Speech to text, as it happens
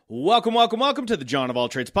Welcome to the John of All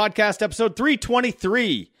Trades podcast, episode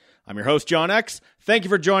 323. I'm your host, John X. Thank you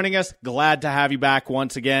for joining us. Glad to have you back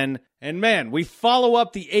once again. And man, we follow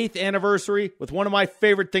up the 8th anniversary with one of my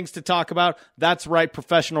favorite things to talk about. That's right,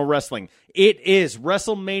 professional wrestling. It is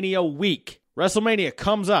WrestleMania week. WrestleMania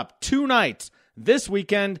comes up 2 nights this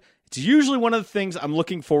weekend. It's usually one of the things I'm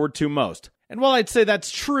looking forward to most. And while I'd say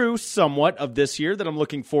that's true somewhat of this year, that I'm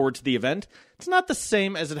looking forward to the event, it's not the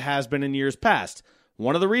same as it has been in years past.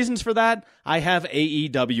 One of the reasons for that, I have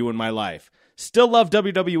AEW in my life. Still love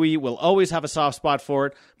WWE, will always have a soft spot for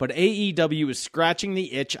it, but AEW is scratching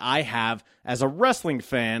the itch I have as a wrestling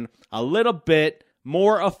fan a little bit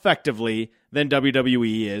more effectively than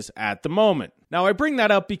WWE is at the moment. Now, I bring that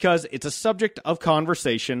up because it's a subject of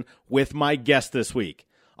conversation with my guest this week.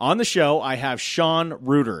 On the show, I have Sean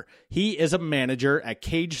Reuter. He is a manager at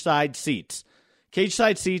Cageside Seats.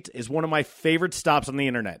 Cageside Seats is one of my favorite stops on the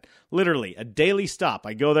internet. Literally, a daily stop.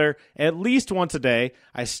 I go there at least once a day.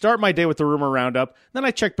 I start my day with the rumor roundup, then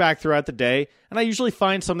I check back throughout the day, and I usually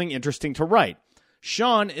find something interesting to write.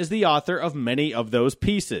 Sean is the author of many of those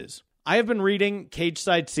pieces. I have been reading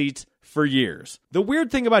Cageside Seats for years. The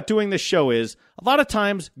weird thing about doing this show is, a lot of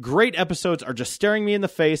times, great episodes are just staring me in the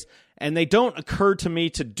face, and they don't occur to me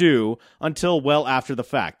to do until well after the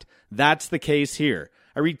fact. That's the case here.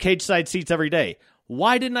 I read Cageside Seats every day.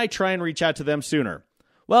 Why didn't I try and reach out to them sooner?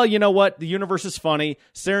 Well, you know what? The universe is funny.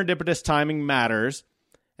 Serendipitous timing matters.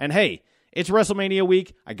 And hey, it's WrestleMania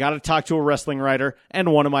week. I got to talk to a wrestling writer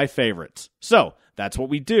and one of my favorites. So that's what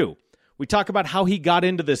we do. We talk about how he got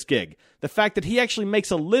into this gig, the fact that he actually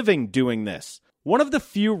makes a living doing this. One of the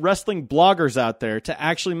few wrestling bloggers out there to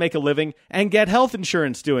actually make a living and get health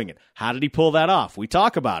insurance doing it. How did he pull that off? We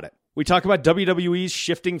talk about it. We talk about WWE's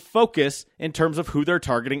shifting focus in terms of who they're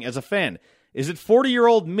targeting as a fan. Is it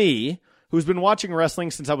 40-year-old me, who's been watching wrestling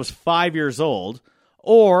since I was 5 years old,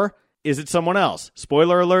 or is it someone else?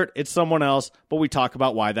 Spoiler alert, it's someone else, but we talk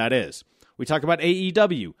about why that is. We talk about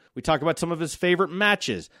AEW. We talk about some of his favorite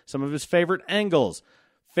matches, some of his favorite angles,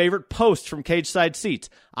 favorite posts from Cageside Seats.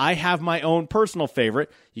 I have my own personal favorite.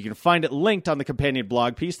 You can find it linked on the companion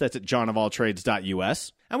blog piece. That's at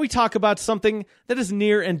johnofalltrades.us. And we talk about something that is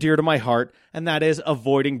near and dear to my heart, and that is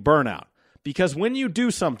avoiding burnout. Because when you do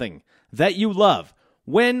something that you love,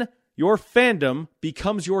 when your fandom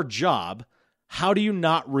becomes your job, how do you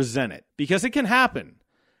not resent it? Because it can happen.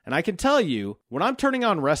 And I can tell you, when I'm turning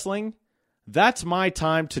on wrestling, that's my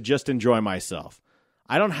time to just enjoy myself.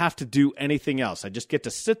 I don't have to do anything else. I just get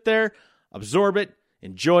to sit there, absorb it,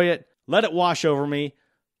 enjoy it, let it wash over me.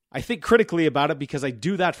 I think critically about it because I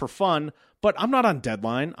do that for fun, but I'm not on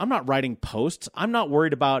deadline. I'm not writing posts. I'm not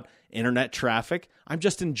worried about internet traffic. I'm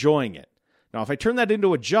just enjoying it. Now, if I turn that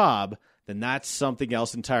into a job, then that's something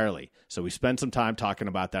else entirely. So we spend some time talking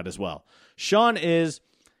about that as well. Sean is,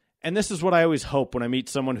 and this is what I always hope when I meet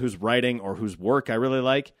someone who's writing or whose work I really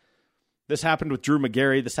like. This happened with Drew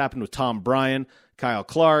McGarry. This happened with Tom Bryan, Kyle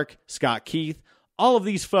Clark, Scott Keith. All of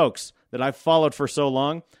these folks that I've followed for so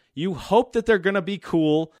long, you hope that they're going to be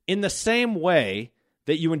cool in the same way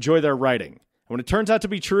that you enjoy their writing. And when it turns out to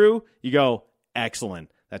be true, you go,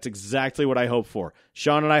 excellent. That's exactly what I hope for.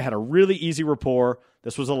 Sean and I had a really easy rapport.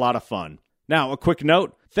 This was a lot of fun. Now, a quick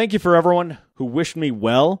note. Thank you for everyone who wished me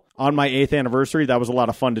well on my 8th anniversary. That was a lot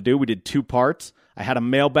of fun to do. We did 2 parts. I had a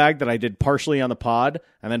mailbag that I did partially on the pod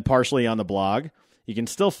and then partially on the blog. You can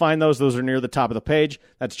still find those. Those are near the top of the page.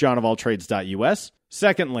 That's johnofalltrades.us.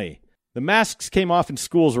 Secondly, the masks came off in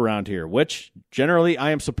schools around here, which generally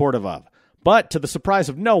I am supportive of. But to the surprise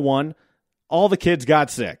of no one, all the kids got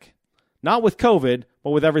sick. Not with COVID,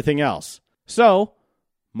 but with everything else. So,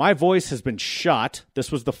 my voice has been shot.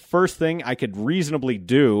 This was the first thing I could reasonably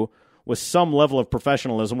do with some level of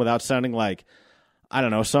professionalism without sounding like, I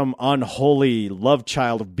don't know, some unholy love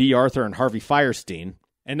child of B. Arthur and Harvey Fierstein.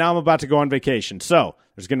 And now I'm about to go on vacation. So,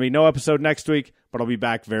 there's going to be no episode next week, but I'll be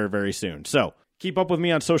back very, very soon. So, keep up with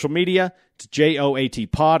me on social media. It's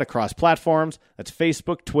JOAT Pod across platforms. That's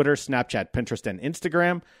Facebook, Twitter, Snapchat, Pinterest, and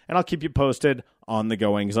Instagram. And I'll keep you posted on the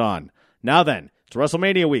goings-on. Now then, it's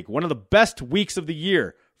WrestleMania week, one of the best weeks of the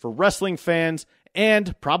year for wrestling fans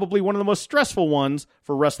and probably one of the most stressful ones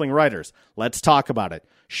for wrestling writers. Let's talk about it.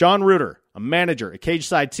 Sean Reuter, a manager at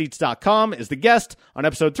CagesideSeats.com, is the guest on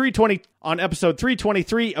episode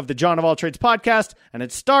 323 of the John of All Trades podcast, and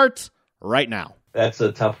it starts right now. That's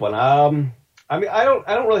a tough one. I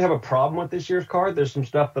don't really have a problem with this year's card. There's some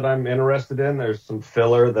stuff that I'm interested in. There's some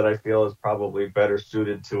filler that I feel is probably better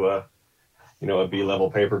suited to a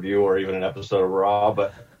B-level pay-per-view or even an episode of Raw.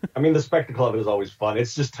 But, the spectacle of it is always fun.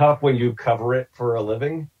 It's just tough when you cover it for a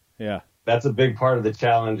living. Yeah. that's a big part of the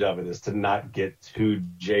challenge of it, is to not get too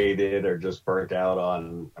jaded or just burnt out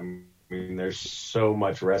on. I mean, there's so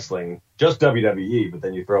much wrestling, just WWE, but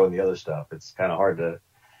then you throw in the other stuff. It's kind of hard to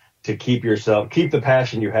keep the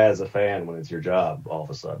passion you had as a fan when it's your job all of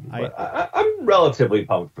a sudden. But I'm relatively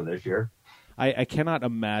pumped for this year. I cannot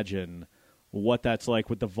imagine what that's like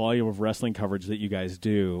with the volume of wrestling coverage that you guys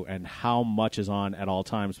do and how much is on at all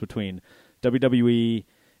times between WWE,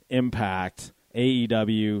 Impact,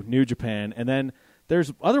 AEW, New Japan, and then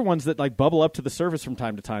there's other ones that like bubble up to the surface from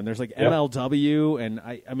time to time. There's like MLW, and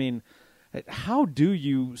I mean, how do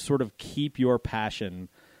you sort of keep your passion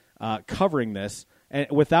covering this and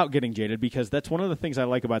without getting jaded? Because that's one of the things I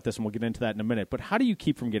like about this, and we'll get into that in a minute. But how do you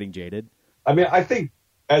keep from getting jaded? I mean, I think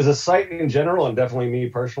as a site in general, and definitely me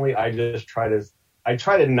personally, I try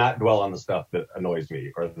to not dwell on the stuff that annoys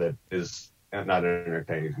me or that is not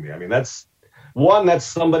entertaining to me. I mean, that's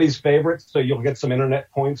somebody's favorite, so you'll get some internet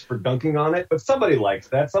points for dunking on it, but somebody likes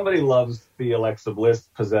that. Somebody loves the Alexa Bliss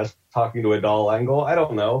possessed talking to a doll angle. I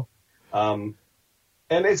don't know. And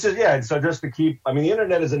it's just, so just to keep, I mean, the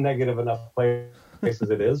internet is a negative enough place as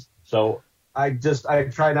it is. So I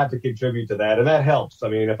try not to contribute to that. And that helps. I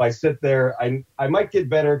mean, if I sit there, I might get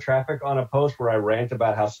better traffic on a post where I rant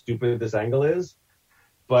about how stupid this angle is,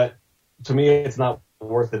 but to me, it's not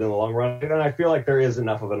worth it in the long run. And I feel like there is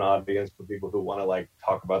enough of an audience for people who want to like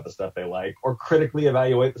talk about the stuff they like or critically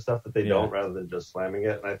evaluate the stuff that they don't, rather than just slamming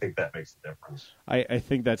it. And I think that makes a difference. I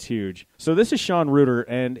think that's huge. So this is Sean Reuter,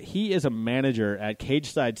 and he is a manager at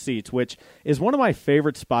Cage Side Seats, which is one of my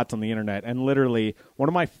favorite spots on the internet, and literally one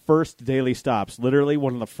of my first daily stops. Literally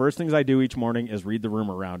one of the first things I do each morning is read the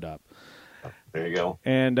Rumor Roundup. There you go.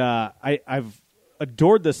 And I've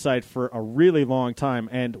adored this site for a really long time,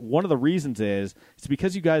 and one of the reasons is it's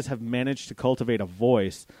because you guys have managed to cultivate a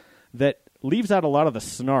voice that leaves out a lot of the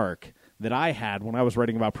snark that I had when I was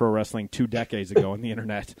writing about pro wrestling 2 decades ago on the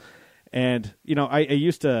internet. And, you know, I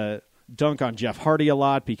used to dunk on Jeff Hardy a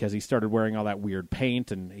lot because he started wearing all that weird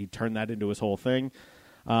paint, and he turned that into his whole thing.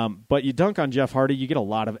 But you dunk on Jeff Hardy, you get a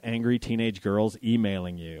lot of angry teenage girls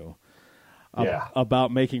emailing you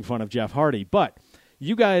about making fun of Jeff Hardy. But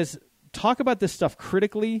you guys talk about this stuff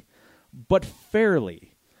critically, but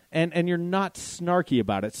fairly, and you're not snarky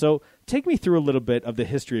about it. So take me through a little bit of the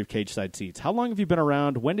history of Cage Side Seats. How long have you been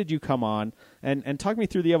around? When did you come on? And talk me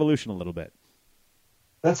through the evolution a little bit.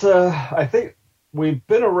 That's I think we've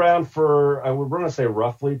been around for, we're going to say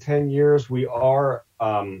roughly 10 years. We are,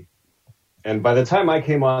 and by the time I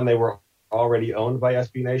came on, they were already owned by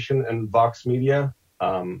SB Nation and Vox Media.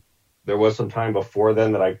 There was some time before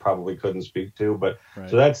then that I probably couldn't speak to, but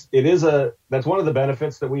so that's one of the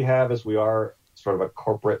benefits that we have, is we are sort of a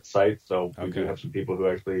corporate site. So we do have some people who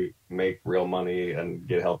actually make real money and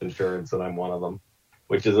get health insurance, and I'm one of them,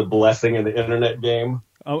 which is a blessing in the internet game.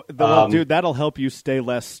 Oh, well, dude, that'll help you stay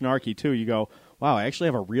less snarky too. You go, wow, I actually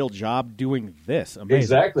have a real job doing this. Amazing.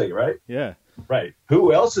 Exactly, right? Yeah. Right.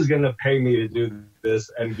 Who else is going to pay me to do this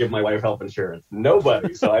and give my wife health insurance?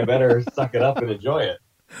 Nobody. So I better suck it up and enjoy it.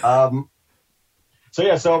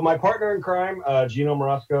 So my partner in crime, Gino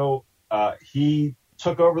Morosco, he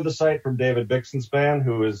took over the site from David Bixenspan,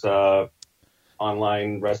 who is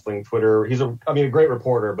online wrestling Twitter. He's a great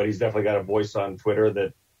reporter, but he's definitely got a voice on Twitter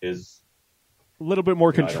that is a little bit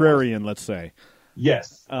more contrarian, let's say.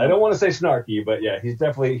 Yes. I don't want to say snarky, but yeah,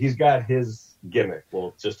 he's got his gimmick,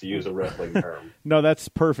 well, just to use a wrestling term. No, that's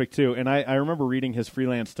perfect too. And I remember reading his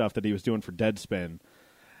freelance stuff that he was doing for Deadspin.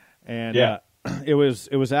 And it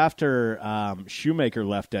was after Shoemaker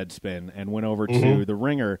left Deadspin and went over to The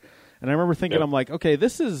Ringer. And I remember thinking, I'm like, okay,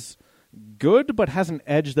 this is good, but has an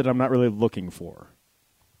edge that I'm not really looking for.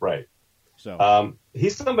 Right. So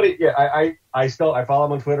he's somebody. Yeah, I follow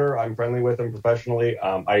him on Twitter. I'm friendly with him professionally.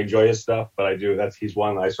 I enjoy his stuff, but he's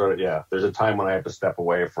one I sort of there's a time when I have to step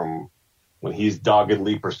away from when he's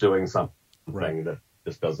doggedly pursuing something that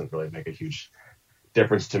just doesn't really make a huge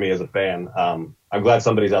difference to me as a fan. I'm glad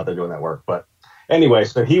somebody's out there doing that work. But anyway,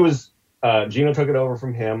 so he was Gino took it over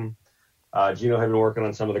from him. Gino had been working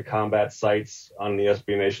on some of the combat sites on the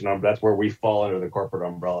SB Nation. That's where we fall under the corporate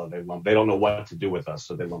umbrella. They don't know what to do with us,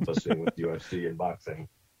 so they lump us in with UFC and boxing.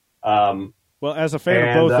 Well, as a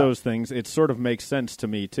fan of both those things, it sort of makes sense to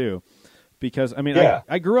me too, because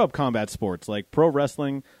I grew up combat sports like pro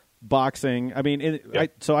wrestling, boxing.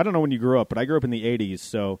 So I don't know when you grew up, but I grew up in the '80s,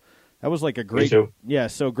 so that was like a great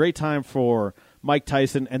great time for Mike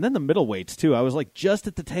Tyson, and then the middleweights too. I was like just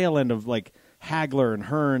at the tail end of like Hagler and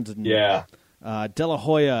Hearns and De La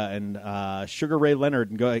Hoya and Sugar Ray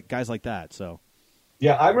Leonard and guys like that. So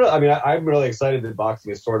I'm really excited that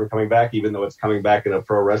boxing is sort of coming back, even though it's coming back in a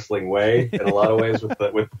pro wrestling way in a lot of ways with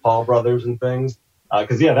the Paul brothers and things.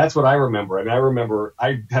 Because yeah, that's what I remember. I mean,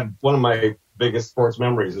 I have one of my biggest sports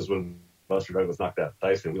memories is when Buster Douglas knocked out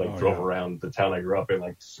Tyson. We drove around the town I grew up in,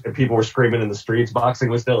 and people were screaming in the streets. Boxing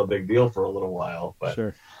was still a big deal for a little while, but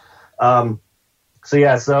sure. So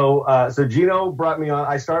Gino brought me on.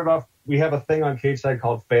 I started off. We have a thing on Cageside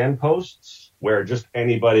called Fan Posts, where just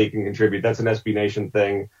anybody can contribute. That's an SB Nation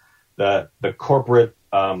thing. The corporate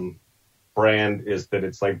brand is that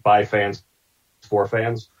it's like by fans for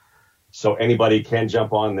fans. So anybody can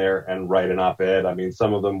jump on there and write an op-ed. I mean,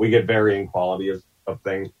 some of them, we get varying quality of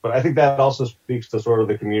things. But I think that also speaks to sort of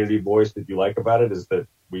the community voice that you like about it, is that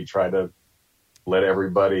we try to let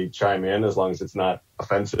everybody chime in as long as it's not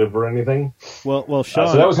offensive or anything. Well, Sean.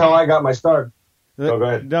 So that was how I got my start. Go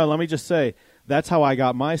ahead. No, let me just say, that's how I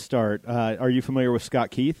got my start. Are you familiar with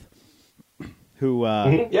Scott Keith? Who?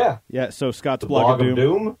 Yeah. So Scott's the Blog of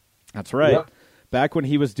Doom. That's right. Yep. Back when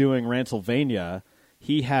he was doing Rantsylvania,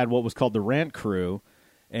 he had what was called the Rant Crew,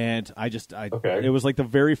 and it was like the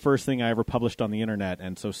very first thing I ever published on the internet.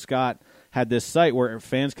 And so Scott had this site where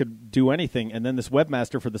fans could do anything, and then this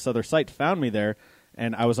webmaster for this other site found me there,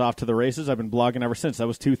 and I was off to the races. I've been blogging ever since. That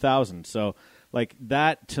was 2000. So like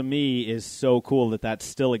that to me is so cool that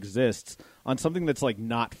still exists on something that's like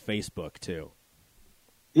not Facebook too.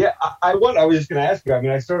 Yeah, I was just going to ask you. I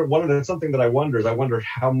mean, I started wondering. That's something that I wonder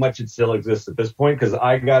how much it still exists at this point, because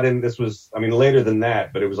I got in. This was, I mean, later than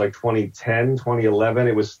that, but it was like 2010, 2011.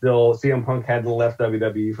 It was still CM Punk hadn't left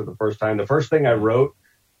WWE for the first time. The first thing I wrote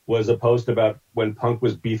was a post about when Punk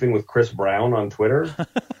was beefing with Chris Brown on Twitter.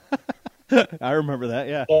 I remember that.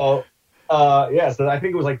 Yeah. So, so I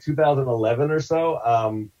think it was like 2011 or so.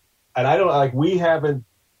 And I don't we haven't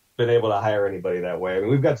been able to hire anybody that way. I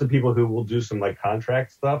mean, we've got some people who will do some like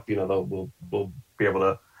contract stuff. You know, we'll be able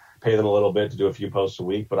to pay them a little bit to do a few posts a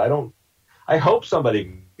week. But I hope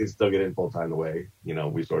somebody can still get in full time the way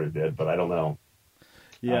we sort of did. But I don't know.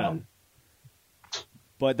 Yeah.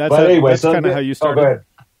 But anyway, that's kind of how you started. Go ahead.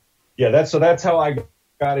 Yeah, that's how I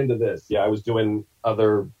got into this. Yeah, I was doing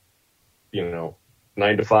other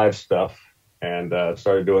 9-to-5 stuff, and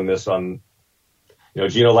started doing this on.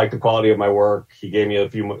 Gino liked the quality of my work. He gave me a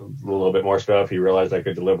little bit more stuff. He realized I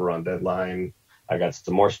could deliver on deadline. I got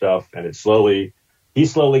some more stuff, and he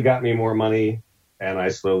slowly got me more money, and I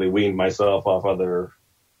slowly weaned myself off other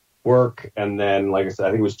work. And then, like I said,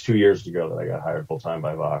 I think it was 2 years ago that I got hired full time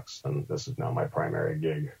by Vox, and this is now my primary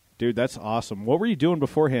gig. Dude, that's awesome. What were you doing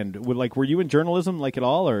beforehand? Were you in journalism at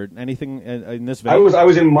all, or anything in this vein? I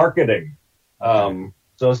was in marketing.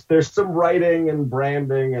 So there's some writing and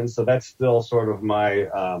branding, and so that's still sort of my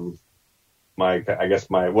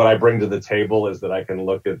what I bring to the table is that I can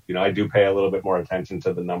look at, I do pay a little bit more attention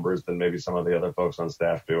to the numbers than maybe some of the other folks on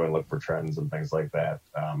staff do, and look for trends and things like that.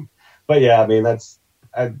 But yeah, I mean,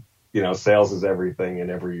 sales is everything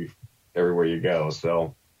and everywhere you go.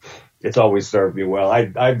 So it's always served me well.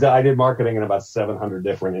 I did marketing in about 700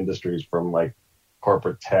 different industries, from like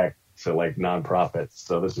corporate tech to like nonprofits.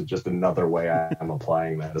 So this is just another way I'm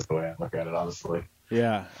applying that, is the way I look at it, honestly.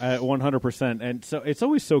 Yeah, 100%. And so it's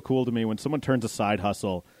always so cool to me when someone turns a side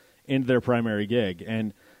hustle into their primary gig.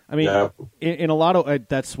 And I mean, in a lot of,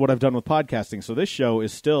 that's what I've done with podcasting. So this show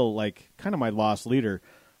is still like kind of my lost leader.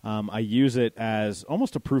 I use it as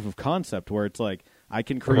almost a proof of concept, where it's like I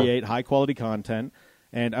can create high quality content.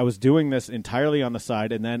 And I was doing this entirely on the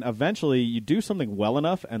side. And then eventually you do something well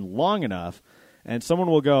enough and long enough, and someone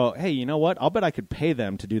will go, hey, you know what? I'll bet I could pay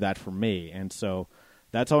them to do that for me. And so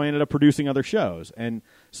that's how I ended up producing other shows. And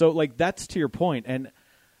so, like, that's to your point. And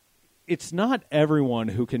it's not everyone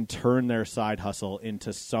who can turn their side hustle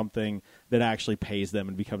into something that actually pays them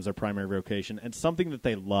and becomes their primary vocation, and something that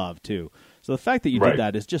they love, too. So the fact that you did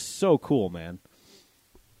that is just so cool, man.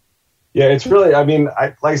 Yeah, it's really, I mean,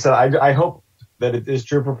 like I said, I hope that it is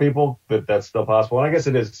true for people, that that's still possible. And I guess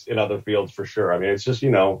it is in other fields for sure. I mean, it's just,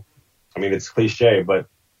 it's cliche, but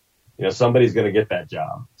somebody's going to get that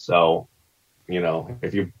job. So,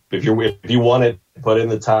 if you want it, put in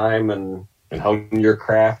the time and hone your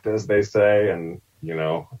craft, as they say, and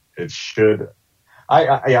it should. Like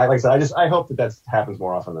I said, I hope that happens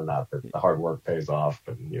more often than not, that the hard work pays off,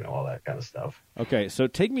 and all that kind of stuff. Okay, so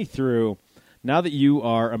take me through, now that you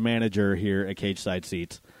are a manager here at Cageside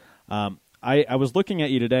Seats. I was looking at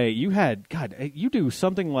you today. You do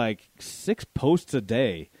something like 6 posts a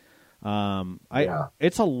day.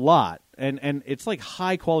 It's a lot, and it's like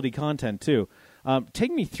high quality content too.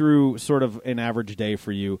 Take me through sort of an average day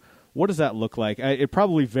for you. What does that look like? It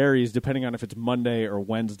probably varies depending on if it's Monday or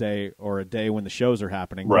Wednesday or a day when the shows are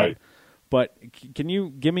happening. Right. But can you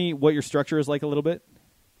give me what your structure is like a little bit?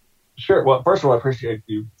 Sure. Well, first of all, I appreciate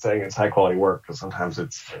you saying it's high quality work, because sometimes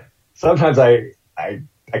I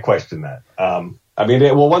question that. I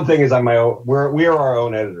mean, one thing is I'm my own. We are our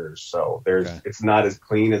own editors, so it's not as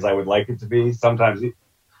clean as I would like it to be. Sometimes you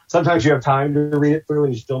have time to read it through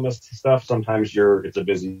and you still miss stuff. Sometimes it's a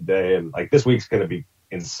busy day, and like this week's going to be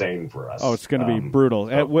insane for us. Oh, it's going to be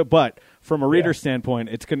brutal. But from a reader standpoint,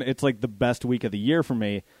 it's like the best week of the year for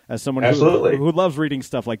me as someone who loves reading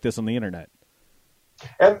stuff like this on the internet.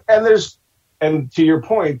 And to your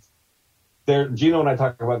point, Gino and I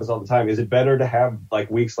talk about this all the time. Is it better to have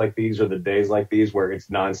like weeks like these or the days like these where it's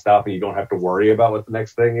nonstop and you don't have to worry about what the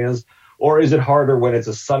next thing is? Or is it harder when it's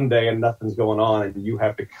a Sunday and nothing's going on and you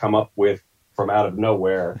have to come up with, from out of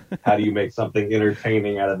nowhere, how do you make something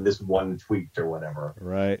entertaining out of this one tweet or whatever?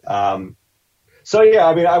 Right. So, yeah,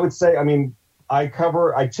 I mean, I would say, I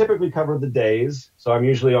typically cover the days. So I'm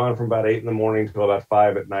usually on from about 8 in the morning till about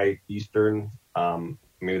 5 at night Eastern.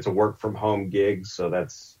 It's a work from home gig, so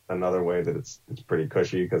that's another way that it's pretty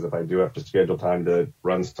cushy, because if I do have to schedule time to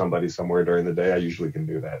run somebody somewhere during the day, I usually can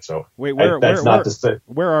do that. So wait, where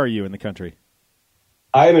are you in the country?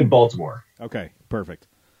 I am in Baltimore. Okay, perfect.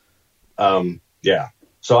 Yeah.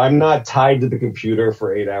 So I'm not tied to the computer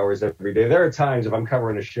for 8 hours every day. There are times if I'm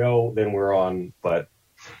covering a show, then we're on, but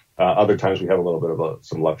other times we have a little bit of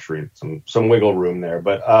some luxury, some wiggle room there.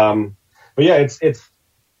 But yeah,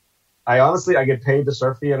 I get paid to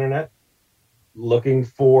surf the internet looking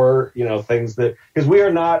for, things because we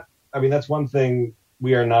are not, that's one thing.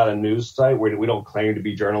 We are not a news site. We don't claim to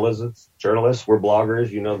be journalists. We're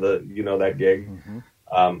bloggers. That gig.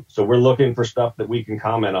 Mm-hmm. So we're looking for stuff that we can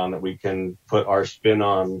comment on, that we can put our spin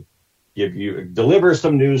on, deliver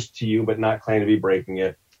some news to you, but not claim to be breaking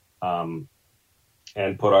it, and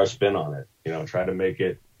put our spin on it. Try to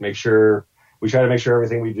make sure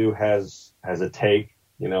everything we do has a take,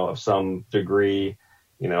 of some degree,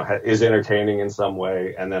 is entertaining in some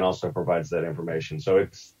way, and then also provides that information. So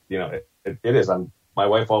it's, it is. My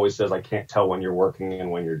wife always says I can't tell when you're working and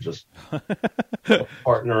when you're just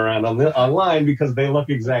farting around online, because they look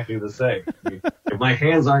exactly the same. If my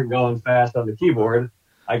hands aren't going fast on the keyboard,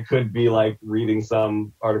 I could be like reading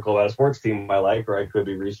some article about a sports team I like, or I could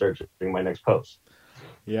be researching my next post.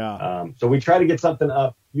 Yeah. So we try to get something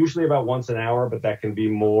up usually about once an hour, but that can be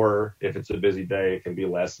more if it's a busy day. It can be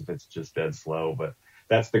less if it's just dead slow, but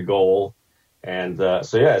that's the goal. And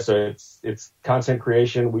so it's content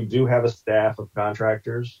creation. We do have a staff of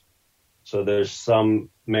contractors, so there's some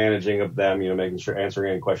managing of them, making sure,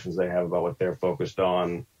 answering any questions they have about what they're focused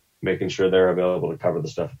on, making sure they're available to cover the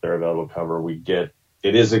stuff that they're available to cover.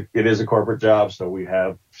 It is a corporate job, so we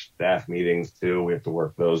have staff meetings too. We have to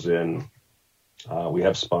work those in. We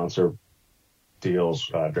have sponsor deals.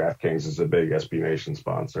 DraftKings is a big SB Nation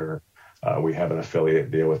sponsor. We have an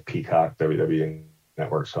affiliate deal with Peacock, WWE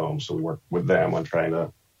Network's home, so we work with them on trying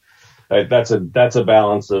to. That's a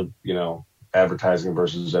balance of advertising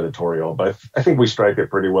versus editorial, but I think we strike it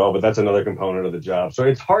pretty well. But that's another component of the job. So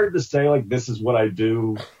it's hard to say like this is what I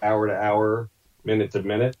do hour to hour, minute to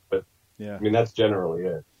minute, but yeah, that's generally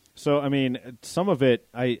it. So some of it,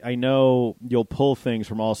 I know you'll pull things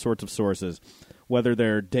from all sorts of sources, whether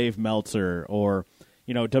they're Dave Meltzer or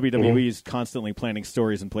WWE's constantly planning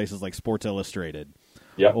stories in places like Sports Illustrated.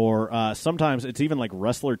 Yep. Or sometimes it's even like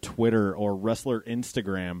wrestler Twitter or wrestler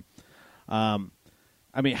Instagram.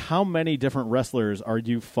 How many different wrestlers are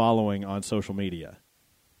you following on social media?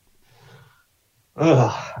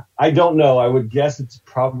 I don't know. I would guess it's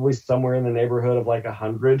probably somewhere in the neighborhood of like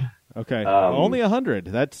 100. Okay, only 100.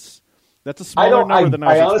 That's a smaller number than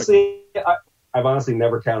I was expecting. I've honestly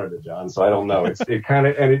never counted it, John. So I don't know. It kind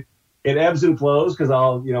of it ebbs and flows, because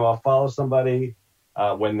I'll follow somebody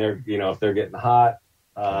when they're if they're getting hot.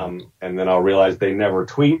 And then I'll realize they never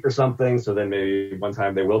tweet or something. So then maybe one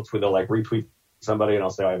time they will tweet, they'll like retweet somebody, and I'll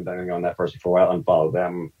say, I haven't done anything on that person for a while, unfollow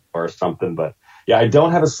them or something. But yeah, I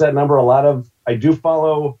don't have a set number. I do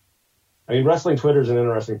follow, wrestling Twitter is an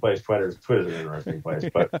interesting place. Twitter's an interesting place,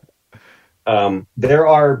 but there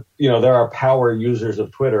are power users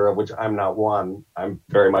of Twitter, of which I'm not one. I'm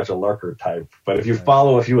very much a lurker type, but if you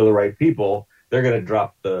follow a few of the right people, they're going to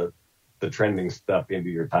drop the trending stuff into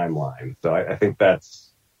your timeline. So I think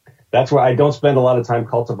that's where I don't spend a lot of time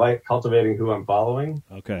cultivating who I'm following.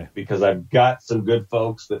 Okay. Because I've got some good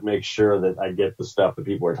folks that make sure that I get the stuff that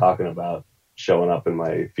people are talking about showing up in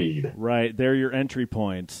my feed. Right. They're your entry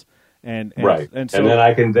points. And right. And so, then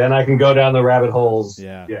I can go down the rabbit holes.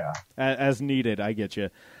 Yeah. Yeah. As needed. I get you.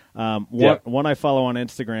 One I follow on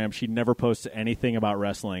Instagram, she never posts anything about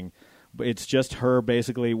wrestling. It's just her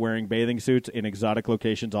basically wearing bathing suits in exotic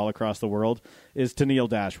locations all across the world, is Tennille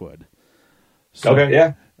Dashwood. So, okay,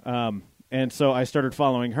 yeah. And so I started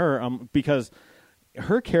following her because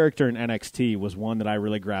her character in NXT was one that I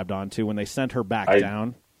really grabbed onto when they sent her back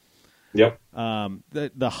down. Yep.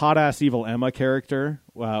 The hot ass evil Emma character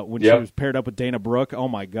when she was paired up with Dana Brooke. Oh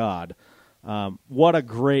my God, what a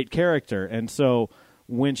great character! And so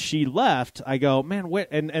when she left, I go, man, what?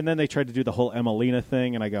 And then they tried to do the whole Emelina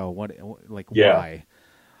thing, and I go, what? Like why?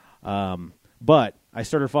 But I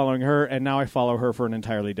started following her, and now I follow her for an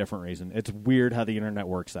entirely different reason. It's weird how the internet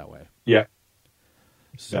works that way. Yeah,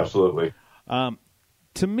 so, absolutely.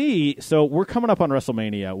 To me, so we're coming up on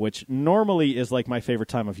WrestleMania, which normally is like my favorite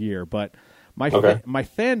time of year, but my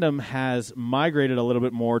fandom has migrated a little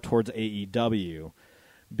bit more towards AEW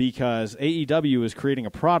because AEW is creating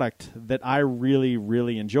a product that I really,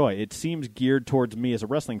 really enjoy. It seems geared towards me as a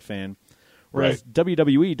wrestling fan, whereas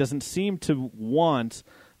WWE doesn't seem to want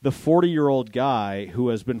the 40-year-old guy who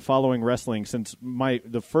has been following wrestling since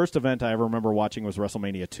the first event I ever remember watching was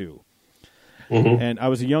WrestleMania 2. Mm-hmm. And I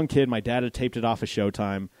was a young kid. My dad had taped it off of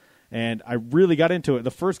Showtime, and I really got into it. The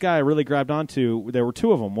first guy I really grabbed onto, there were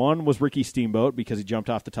two of them. One was Ricky Steamboat because he jumped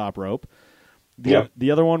off the top rope. The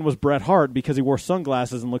other one was Bret Hart because he wore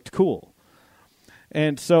sunglasses and looked cool.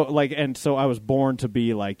 And so I was born to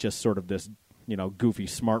be like just sort of this, goofy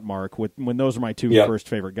smart mark when those are my two first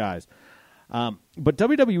favorite guys. But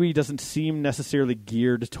WWE doesn't seem necessarily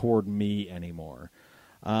geared toward me anymore.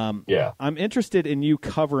 I'm interested in you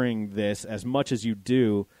covering this as much as you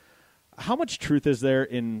do. How much truth is there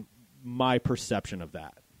in my perception of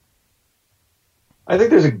that? I think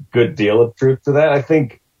there's a good deal of truth to that. I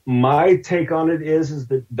think my take on it is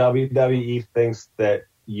that WWE thinks that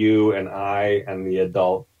you and I and the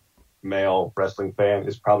adult male wrestling fan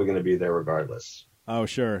is probably going to be there regardless. Oh,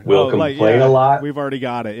 sure. We'll complain a lot. We've already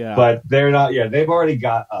got it, yeah. But they're not, they've already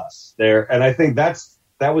got us there. And I think that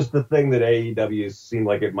was the thing that AEW seemed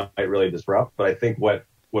like it might really disrupt. But I think what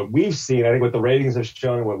we've seen, I think what the ratings have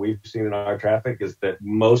shown and what we've seen in our traffic is that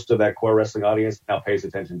most of that core wrestling audience now pays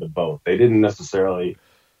attention to both. They didn't necessarily,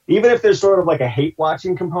 even if there's sort of like a hate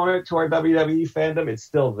watching component to our WWE fandom, it's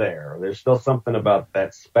still there. There's still something about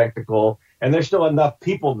that spectacle. And there's still enough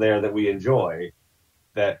people there that we enjoy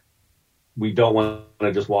that we don't want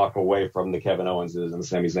to just walk away from the Kevin Owenses and the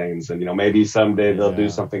Sami Zayns. And, maybe someday they'll do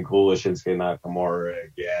something cool with Shinsuke Nakamura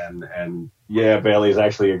again. And Bayley's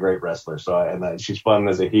actually a great wrestler. And she's fun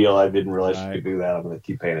as a heel. I didn't realize she could do that. I'm going to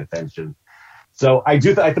keep paying attention. So I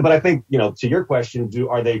do, but I think, to your question,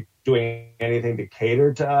 are they doing anything to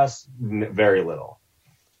cater to us? Very little.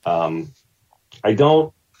 I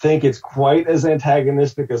don't think it's quite as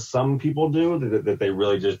antagonistic as some people do, that they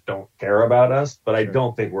really just don't care about us, but I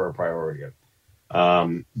don't think we're a priority.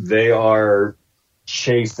 They are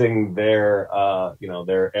chasing their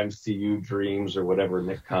MCU dreams or whatever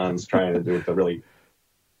Nick Khan's trying to do with the really,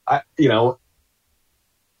 one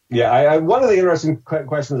of the interesting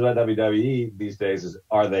questions about WWE these days is,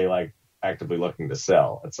 are they like actively looking to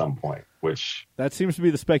sell at some point? Which that seems to be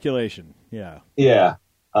the speculation. Yeah.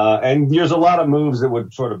 And there's a lot of moves that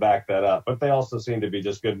would sort of back that up, but they also seem to be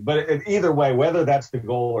just good. But either way, whether that's the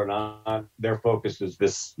goal or not, their focus is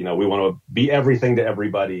this, we want to be everything to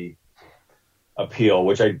everybody appeal,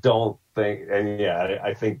 which I don't think. And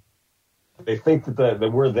I think they think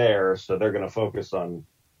that we're there. So they're going to focus on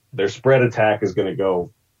their spread attack is going to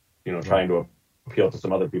go, trying to appeal to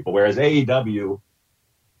some other people. Whereas AEW,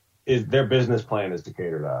 is their business plan is to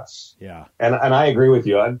cater to us. Yeah. And I agree with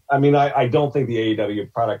you. I don't think the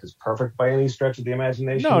AEW product is perfect by any stretch of the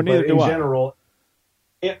imagination. No, neither do I. In general,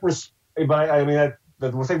 the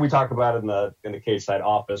thing we talk about in the Cage Side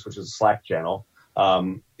office, which is a Slack channel,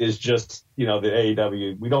 is just, the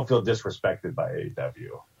AEW, we don't feel disrespected by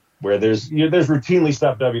AEW. Where there's routinely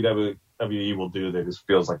stuff WWE will do that just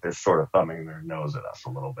feels like they're sort of thumbing their nose at us a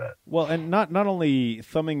little bit. Well, and not only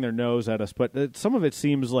thumbing their nose at us, but some of it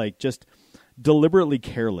seems like just deliberately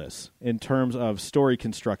careless in terms of story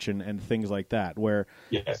construction and things like that, where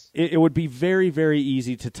it would be very, very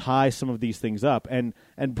easy to tie some of these things up and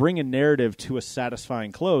bring a narrative to a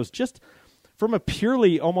satisfying close just from a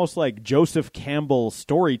purely almost like Joseph Campbell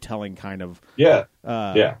storytelling kind of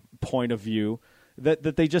point of view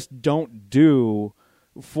that they just don't do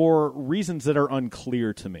for reasons that are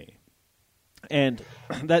unclear to me. And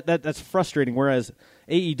that's frustrating, whereas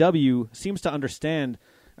AEW seems to understand.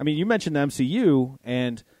 I mean, you mentioned the MCU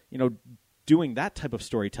and, doing that type of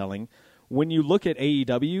storytelling. When you look at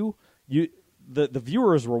AEW, the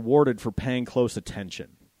viewer is rewarded for paying close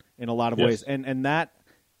attention in a lot of ways. And that,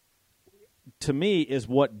 to me, is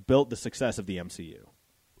what built the success of the MCU.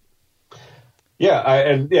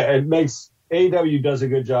 It makes... AEW does a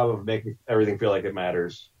good job of making everything feel like it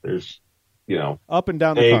matters. There's, up and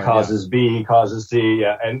down the A causes B causes C,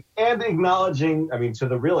 and acknowledging, to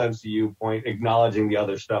the real MCU point, acknowledging the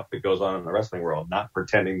other stuff that goes on in the wrestling world, not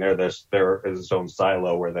pretending they're its own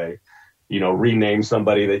silo where they rename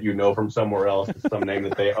somebody that you know from somewhere else to some name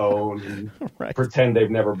that they own and Right. pretend they've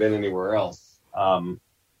never been anywhere else.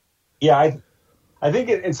 I think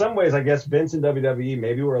in some ways, I guess Vince and WWE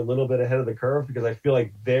maybe were a little bit ahead of the curve because I feel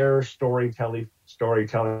like their storytelling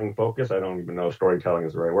focus, I don't even know if storytelling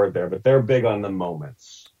is the right word there, but they're big on the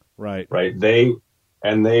moments. Right. They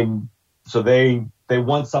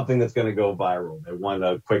want something that's going to go viral. They want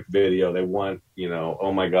a quick video. They want,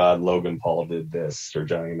 oh my God, Logan Paul did this or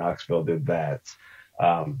Johnny Knoxville did that.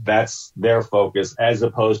 That's their focus as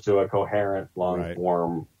opposed to a coherent long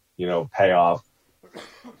form, payoff.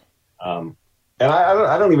 And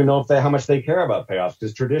I don't even know how much they care about payoffs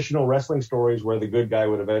because traditional wrestling stories where the good guy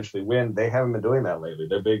would eventually win, they haven't been doing that lately.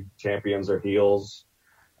 They're big champions, they're heels.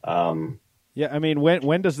 Yeah, I mean,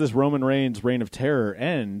 when does this Roman Reigns reign of terror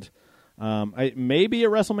end? Maybe at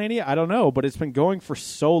WrestleMania, I don't know, but it's been going for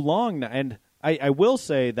so long now. And I will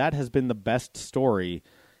say that has been the best story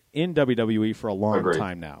in WWE for a long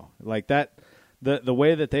time now. Like that, the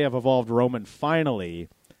way that they have evolved Roman finally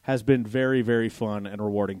has been very, very fun and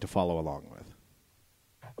rewarding to follow along with.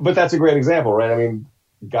 But that's a great example, right? I mean,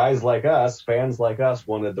 guys like us, fans like us,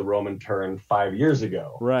 wanted the Roman turn 5 years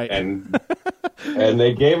ago. Right. And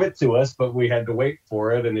they gave it to us, but we had to wait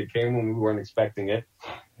for it, and it came when we weren't expecting it.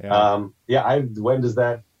 Yeah. When does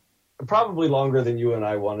that? Probably longer than you and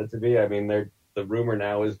I want it to be. I mean, the rumor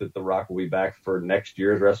now is that The Rock will be back for next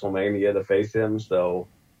year's WrestleMania to face him, so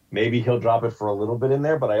maybe he'll drop it for a little bit in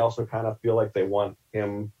there, but I also kind of feel like they want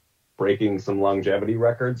him breaking some longevity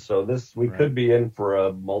records. So we could be in for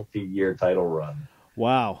a multi-year title run.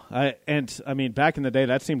 Wow. I mean, back in the day,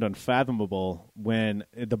 that seemed unfathomable when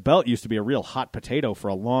the belt used to be a real hot potato for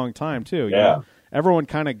a long time, too. You know? Everyone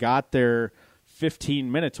kind of got their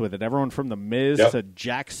 15 minutes with it. Everyone from The Miz to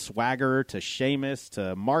Jack Swagger to Sheamus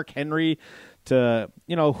to Mark Henry to,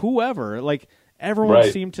 whoever. Like,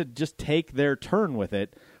 everyone seemed to just take their turn with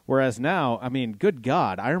it. Whereas now, I mean, good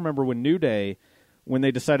God, I remember when New Day, when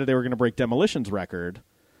they decided they were going to break Demolition's record.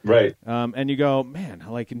 Right. And you go, man,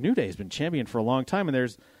 like New Day has been champion for a long time. And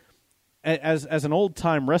there's, as an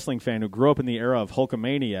old-time wrestling fan who grew up in the era of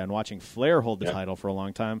Hulkamania and watching Flair hold the title for a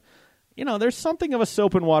long time, there's something of a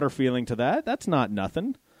soap and water feeling to that. That's not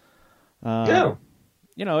nothing. It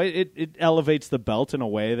elevates the belt in a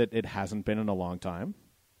way that it hasn't been in a long time.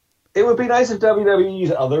 It would be nice if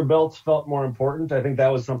WWE's other belts felt more important. I think that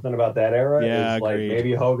was something about that era. Yeah, like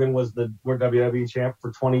maybe Hogan was the WWE champ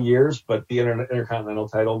for 20 years, but the Intercontinental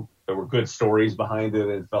title, there were good stories behind it.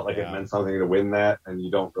 It felt like it meant something to win that, and you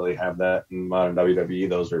don't really have that in modern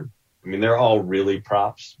WWE. They're all really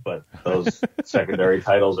props, but those secondary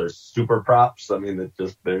titles are super props. I mean,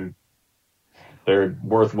 they're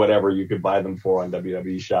worth whatever you could buy them for on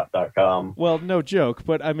WWEshop.com. Well, no joke,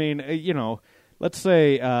 but I mean, let's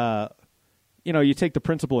say, you take the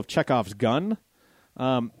principle of Chekhov's gun.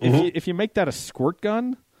 If you make that a squirt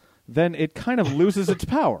gun, then it kind of loses its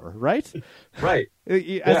power, right? Right.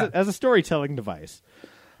 As a storytelling device.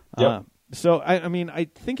 Yep. So,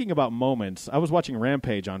 thinking about moments, I was watching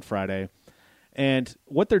Rampage on Friday, and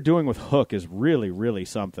what they're doing with Hook is really, really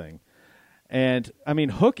something. And,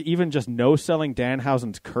 Hook even just no-selling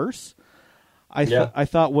Danhausen's curse, I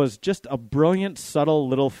thought was just a brilliant, subtle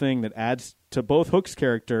little thing that adds to both Hook's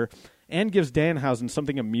character and gives Danhausen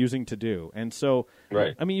something amusing to do. And so,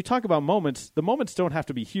 you talk about moments. The moments don't have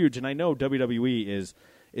to be huge, and I know WWE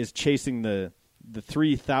is chasing the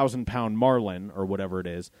 3,000-pound marlin or whatever it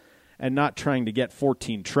is, and not trying to get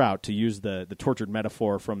 14 trout, to use the tortured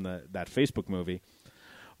metaphor from that Facebook movie.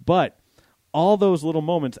 But all those little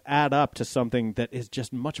moments add up to something that is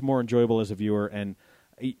just much more enjoyable as a viewer. And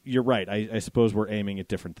you're right. I suppose we're aiming at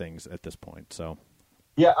different things at this point. So,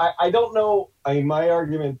 yeah, I don't know. My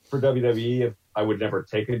argument for WWE, if I would never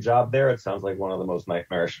take a job there, it sounds like one of the most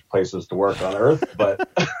nightmarish places to work on earth. But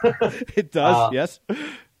it does, yes.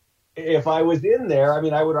 If I was in there,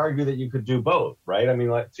 I would argue that you could do both, right?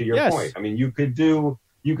 To your point, you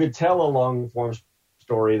could tell a long form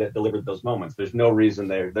story that delivered those moments. There's no reason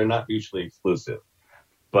they're not mutually exclusive.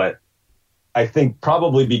 But I think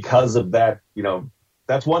probably because of that,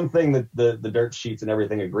 that's one thing that the dirt sheets and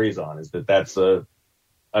everything agrees on, is that's a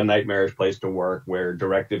nightmarish place to work, where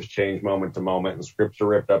directives change moment to moment and scripts are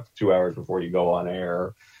ripped up 2 hours before you go on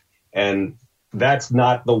air. And that's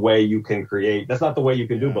not the way you can create. That's not the way you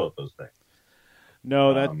can do both those things.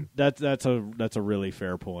 No, that's a really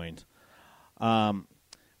fair point. I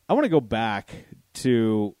want to go back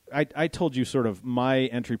to, I told you sort of my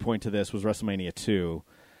entry point to this was WrestleMania 2.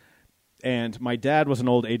 And my dad was an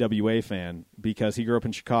old AWA fan because he grew up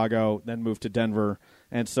in Chicago, then moved to Denver.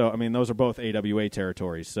 And so, those are both AWA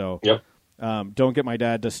territories. So Don't get my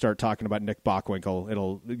dad to start talking about Nick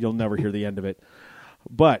Bockwinkel. You'll never hear the end of it.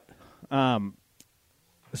 But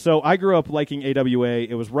so I grew up liking AWA.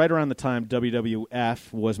 It was right around the time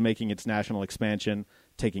WWF was making its national expansion,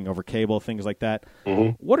 taking over cable, things like that.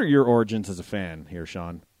 Mm-hmm. What are your origins as a fan here,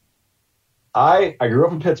 Sean? I grew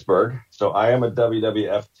up in Pittsburgh, so I am a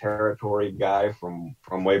WWF territory guy from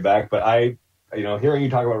way back. But hearing you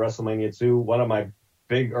talk about WrestleMania 2, one of my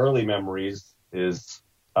big early memories is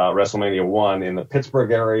WrestleMania 1 in the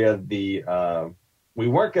Pittsburgh area. We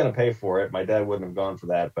weren't going to pay for it. My dad wouldn't have gone for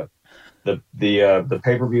that, but the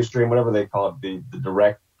pay-per-view stream, whatever they call it, the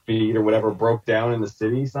direct feed or whatever, broke down in the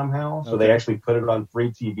city somehow. So they actually put it on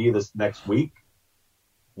free TV this next week.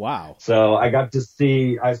 Wow. So I got to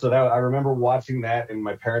see, I remember watching that in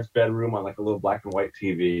my parents' bedroom on like a little black and white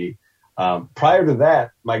TV. Prior to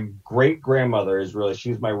that, my great-grandmother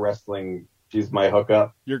she's my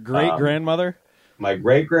hookup. Your great-grandmother? My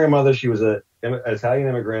great-grandmother, she was an Italian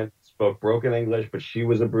immigrant, spoke broken English, but she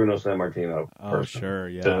was a Bruno Sammartino person. Oh, sure,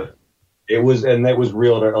 yeah. So it was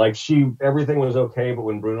real. Like everything was okay, but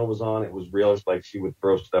when Bruno was on, it was real. It's like she would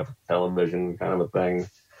throw stuff at television, kind of a thing.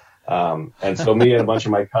 And so me and a bunch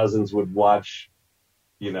of my cousins would watch,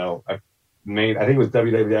 I think it was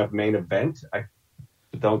WWF Main Event.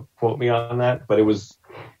 Don't quote me on that, but it was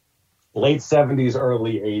late 70s,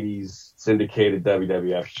 early 80s syndicated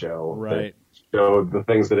WWF show. Right. That showed the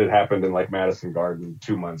things that had happened in like Madison Garden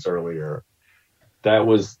 2 months earlier. That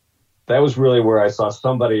was really where I saw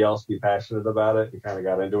somebody else be passionate about it and kind of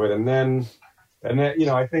got into it. And then,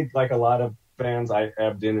 I think like a lot of fans, I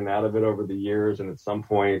ebbed in and out of it over the years. And at some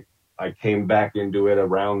point I came back into it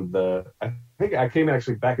around I came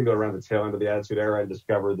back into it around the tail end of the Attitude Era and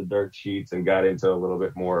discovered the dirt sheets and got into a little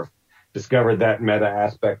bit more, discovered that meta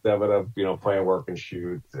aspect of it, of, playing work and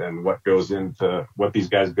shoot and what goes into what these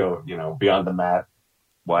guys go, beyond the mat,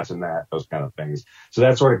 watching that, those kind of things. So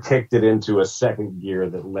that sort of kicked it into a second gear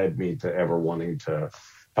that led me to ever wanting to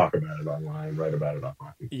talk about it online, write about it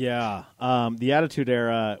online. Yeah. The Attitude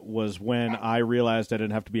Era was when I realized I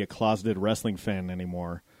didn't have to be a closeted wrestling fan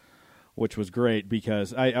anymore, which was great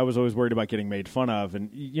because I was always worried about getting made fun of. And,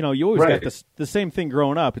 you always got the same thing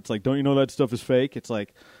growing up. It's like, don't you know that stuff is fake? It's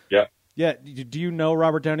like, yeah. Do you know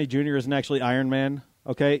Robert Downey Jr. isn't actually Iron Man?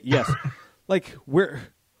 Okay. Yes. Like we're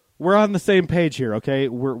on the same page here. Okay.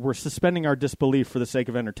 We're suspending our disbelief for the sake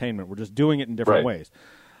of entertainment. We're just doing it in different ways.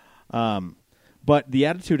 But the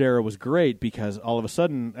Attitude Era was great because all of a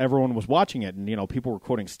sudden everyone was watching it, and people were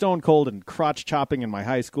quoting Stone Cold and crotch chopping in my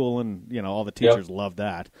high school, and all the teachers loved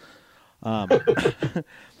that. But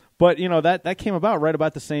that came about right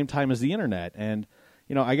about the same time as the internet, and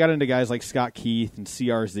I got into guys like Scott Keith and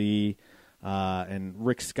CRZ and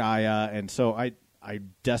Rick Skaya, and so I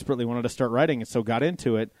desperately wanted to start writing, and so got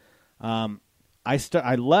into it.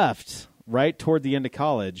 I left right toward the end of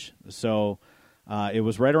college, so it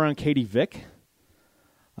was right around Katie Vick.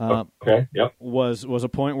 Okay. Yep. Was a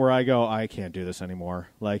point where I go, I can't do this anymore.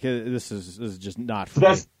 Like this is just not for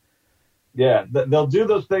me. Yeah, they'll do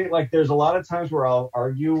those things. Like there's a lot of times where I'll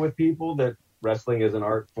argue with people that wrestling is an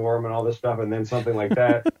art form and all this stuff, and then something like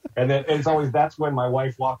that, and it's always that's when my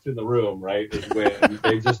wife walks in the room, right? Is when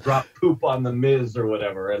they just drop poop on the Miz or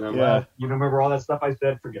whatever, and I'm like, you remember all that stuff I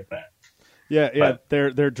said? Forget that. Yeah, but,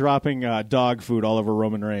 they're dropping dog food all over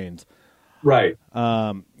Roman Reigns. Right.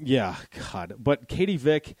 Yeah, God. But Katie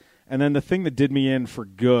Vick, and then the thing that did me in for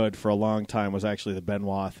good for a long time was actually the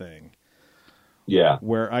Benoit thing. Yeah.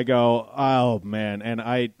 Where I go, oh, man. And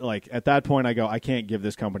at that point, I go, I can't give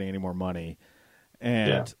this company any more money.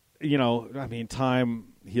 And, time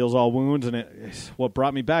heals all wounds. And what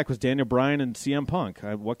brought me back was Daniel Bryan and CM Punk.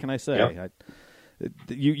 What can I say? Yep.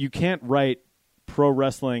 You can't write pro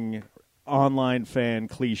wrestling online fan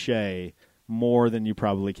cliche more than you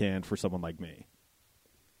probably can for someone like me.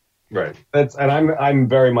 Right. I'm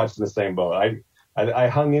very much in the same boat. I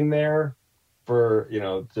hung in there for,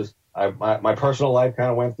 my personal life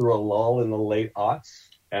kind of went through a lull in the late aughts.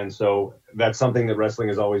 And so that's something that wrestling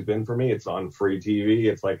has always been for me. It's on free TV.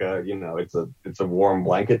 It's like it's a warm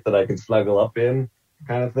blanket that I can snuggle up in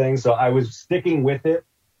kind of thing. So I was sticking with it,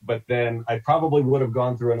 but then I probably would have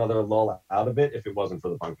gone through another lull out of it if it wasn't for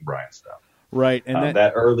the Punk and Bryan stuff. Right. And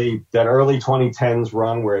that early 2010s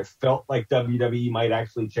run where it felt like WWE might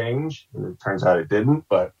actually change. And it turns out it didn't,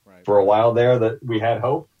 but for a while there that we had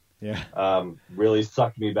hope. Yeah. Really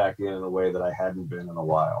sucked me back in a way that I hadn't been in a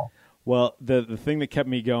while. Well, the thing that kept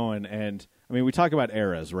me going, and I mean, we talk about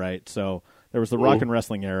eras, right? So there was the rock and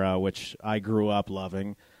wrestling era, which I grew up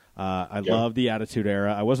loving. I loved the Attitude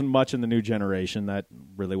Era. I wasn't much in the new generation. That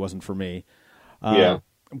really wasn't for me.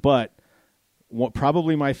 But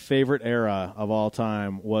probably my favorite era of all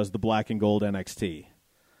time was the black and gold NXT.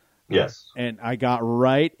 Yes. And I got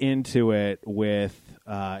right into it with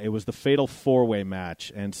it was the Fatal 4-Way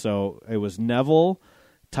match. And so it was Neville,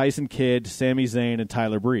 Tyson Kidd, Sami Zayn, and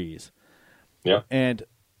Tyler Breeze. Yeah. And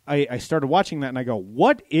I started watching that, and I go,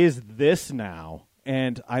 what is this now?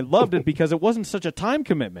 And I loved it because it wasn't such a time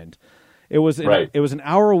commitment. It was it was an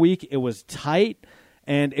hour a week. It was tight,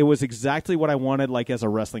 and it was exactly what I wanted, like, as a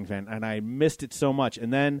wrestling fan. And I missed it so much.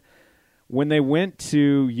 And then when they went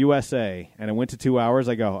to USA and it went to 2 hours,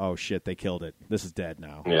 I go, oh, shit, they killed it. This is dead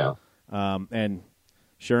now. Yeah. And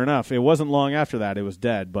sure enough, it wasn't long after that it was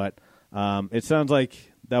dead. But it sounds like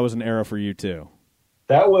that was an era for you, too.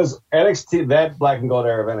 That was NXT. That black and gold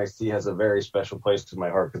era of NXT has a very special place in my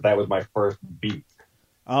heart because that was my first beat.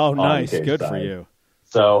 Oh, nice. Good for you.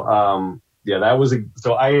 So, yeah, that was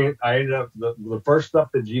so I ended up, the first stuff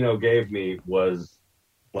that Gino gave me was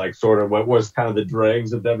like sort of what was kind of the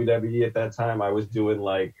dregs of WWE at that time. I was doing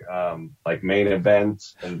like main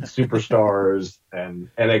events and superstars, and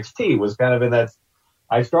NXT was kind of in that.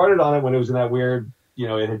 I started on it when it was in that weird,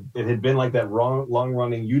 it had been like that long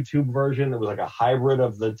running YouTube version. It was like a hybrid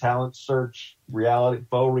of the talent search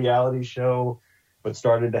faux reality show, but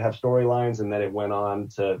started to have storylines, and then it went on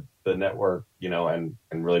to the network, and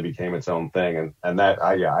really became its own thing. And that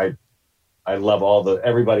I love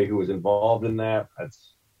everybody who was involved in that.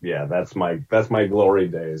 That's my glory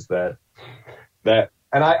days. And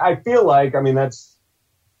I feel like,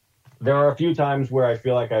 there are a few times where I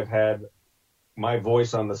feel like I've had my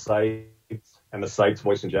voice on the site and the site's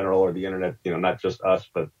voice in general, or the internet, not just us,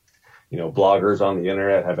 but, bloggers on the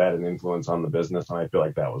internet have had an influence on the business. And I feel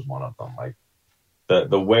like that was one of them. Like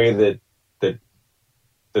the way that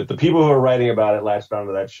the people who were writing about it latched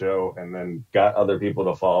onto that show and then got other people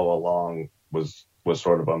to follow along was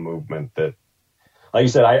sort of a movement that, like you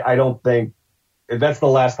said, I don't think that's the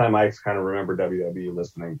last time I kind of remember WWE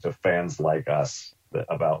listening to fans like us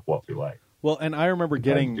about what we like. Well, and I remember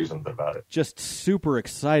getting do something about it. Just super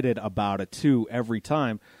excited about it, too, every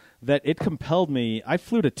time, that it compelled me. I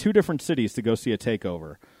flew to 2 different cities to go see a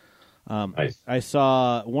takeover. Nice. I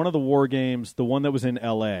saw one of the War Games, the one that was in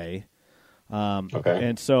L.A., okay.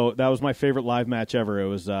 And so that was my favorite live match ever. It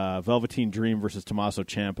was Velveteen Dream versus Tommaso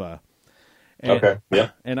Ciampa. And, okay, yeah.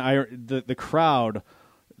 And the crowd,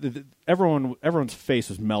 everyone's face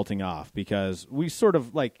was melting off because we sort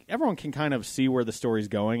of, like, everyone can kind of see where the story's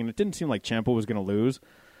going, and it didn't seem like Ciampa was going to lose.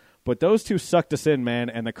 But those two sucked us in, man,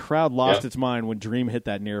 and the crowd lost its mind when Dream hit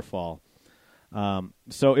that near fall.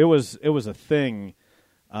 So it was a thing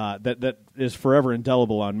that is forever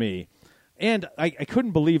indelible on me. And I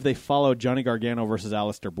couldn't believe they followed Johnny Gargano versus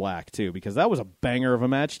Aleister Black, too, because that was a banger of a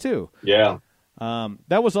match, too. Yeah.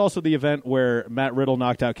 That was also the event where Matt Riddle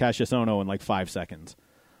knocked out Cassius Ohno in like 5 seconds.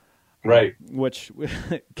 Right. Which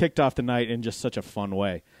kicked off the night in just such a fun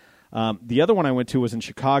way. The other one I went to was in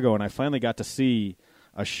Chicago, and I finally got to see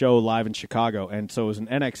a show live in Chicago. And so it was an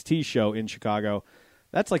NXT show in Chicago.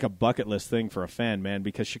 That's like a bucket list thing for a fan, man,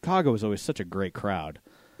 because Chicago is always such a great crowd.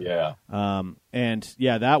 Yeah. And,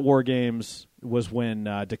 yeah, that War Games was when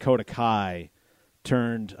Dakota Kai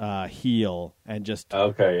turned heel and just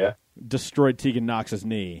destroyed Tegan Knox's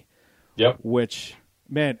knee. Yep. Which,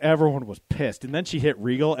 man, everyone was pissed. And then she hit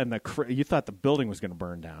Regal, and you thought the building was going to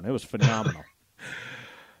burn down. It was phenomenal.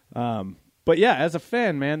 But, yeah, as a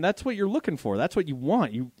fan, man, that's what you're looking for. That's what you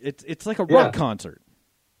want. It's like a rock concert.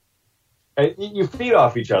 You feed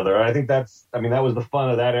off each other. I think that was the fun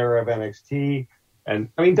of that era of NXT.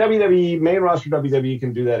 And WWE, main roster WWE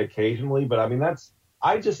can do that occasionally, but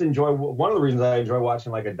I just enjoy, one of the reasons I enjoy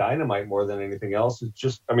watching like a Dynamite more than anything else is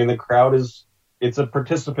just, the crowd it's a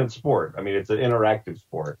participant sport. It's an interactive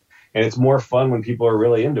sport, and it's more fun when people are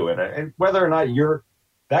really into it. And whether or not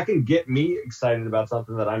that can get me excited about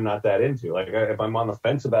something that I'm not that into. Like if I'm on the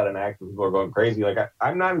fence about an act and people are going crazy, like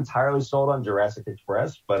I'm not entirely sold on Jurassic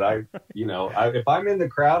Express, but if I'm in the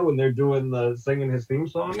crowd when they're doing the singing his theme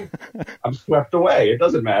song, I'm swept away. It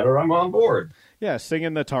doesn't matter. I'm on board. Yeah,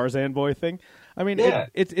 singing the Tarzan boy thing.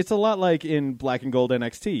 It's a lot like in Black and Gold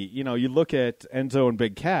NXT. You look at Enzo and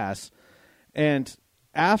Big Cass, and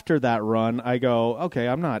after that run, I go, okay,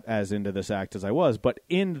 I'm not as into this act as I was, but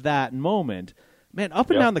in that moment, man, up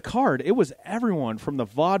and down the card, it was everyone from the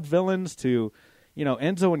vaudevillains to,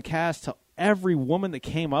 Enzo and Cass to every woman that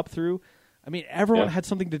came up through. Everyone had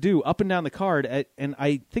something to do up and down the card. And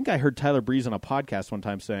I think I heard Tyler Breeze on a podcast one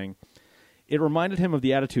time saying it reminded him of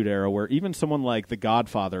the Attitude Era, where even someone like The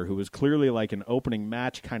Godfather, who was clearly like an opening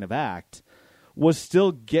match kind of act, was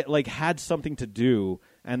still had something to do,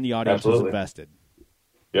 and the audience was invested.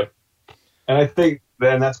 Yep. And I think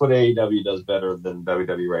that's what AEW does better than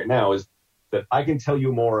WWE right now is that I can tell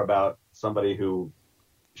you more about somebody who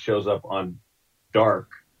shows up on Dark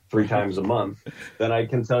 3 times a month than I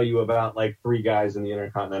can tell you about like 3 guys in the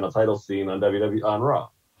Intercontinental title scene on WWE on Raw.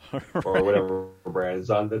 Right. Or whatever brand it's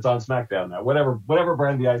on SmackDown now. Whatever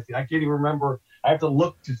brand the IC. I can't even remember. I have to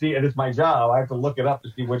look to see, and it's my job. I have to look it up to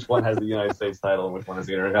see which one has the United States title and which one has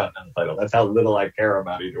the Intercontinental title. That's how little I care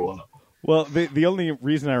about either one of them. Well, the only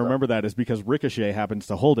reason I remember that is because Ricochet happens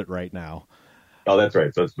to hold it right now. Oh, that's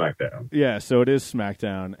right. So it's SmackDown. Yeah, so it is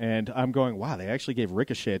SmackDown, and I'm going, wow, they actually gave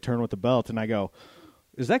Ricochet a turn with the belt, and I go,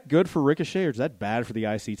 is that good for Ricochet or is that bad for the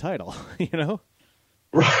IC title? You know,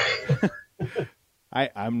 right?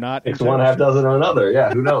 I'm not. It's one half dozen or another.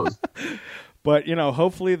 Yeah, who knows? But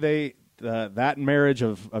hopefully they that marriage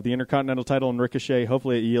of the Intercontinental title and Ricochet,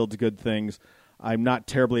 hopefully it yields good things. I'm not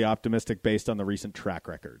terribly optimistic based on the recent track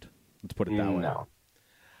record. Let's put it that way. No.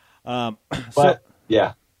 But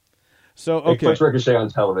yeah. So okay. It puts Ricochet on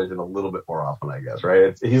television a little bit more often, I guess,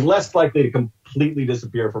 right? He's less likely to completely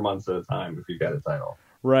disappear for months at a time if he's got a title.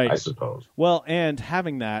 Right. I suppose. Well, and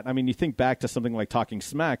having that, I mean, you think back to something like Talking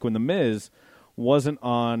Smack when The Miz wasn't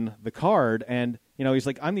on the card, and he's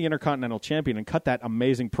like, I'm the Intercontinental Champion, and cut that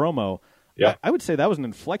amazing promo. Yeah. I would say that was an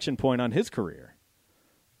inflection point on his career.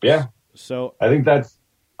 Yeah. So I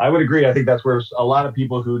would agree. I think that's where a lot of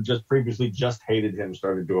people who just previously just hated him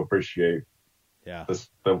started to appreciate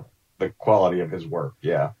the quality of his work.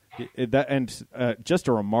 Yeah. Just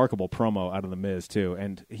a remarkable promo out of The Miz too.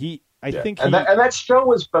 And I think that show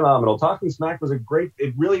was phenomenal. Talking Smack was it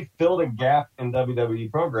really filled a gap in WWE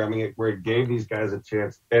programming where it gave these guys a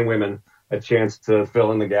chance, and women a chance, to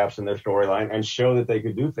fill in the gaps in their storyline and show that they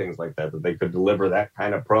could do things like that they could deliver that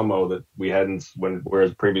kind of promo that we hadn't,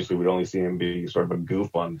 whereas previously we'd only see him be sort of a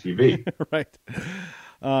goof on TV. Right.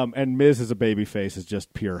 And Miz as a babyface is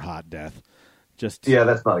just pure hot death.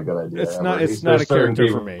 That's not a good idea. It's not a character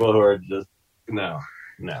for me. People who are just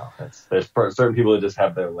there's certain people that just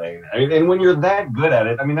have their lane. I mean, and when you're that good at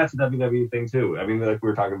it, I mean, that's a WWE thing too. I mean, like we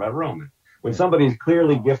were talking about Roman. When somebody's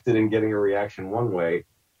clearly gifted in getting a reaction one way,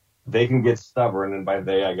 they can get stubborn, and by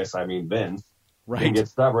they, I guess I mean Vince. Right. Can get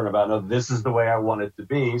stubborn about, no, this is the way I want it to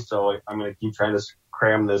be, so I'm going to keep trying to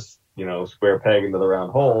cram this, square peg into the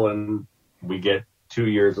round hole, and we get 2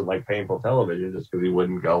 years of like painful television just because he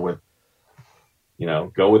wouldn't go with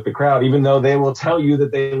the crowd, even though they will tell you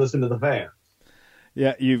that they listen to the fans.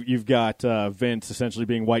 Yeah, you've got Vince essentially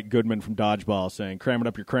being White Goodman from Dodgeball saying, cram it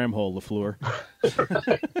up your cram hole, LaFleur.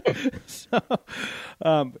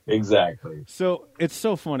 Exactly. So it's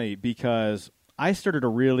so funny because I started to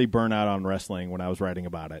really burn out on wrestling when I was writing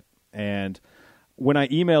about it. And when I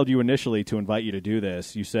emailed you initially to invite you to do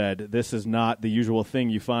this, you said this is not the usual thing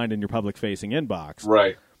you find in your public-facing inbox.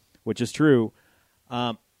 Right. Which is true.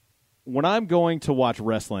 When I'm going to watch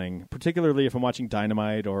wrestling, particularly if I'm watching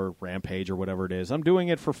Dynamite or Rampage or whatever it is, I'm doing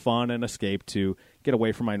it for fun and escape to get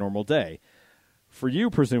away from my normal day. For you,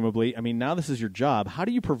 presumably, I mean, now this is your job. How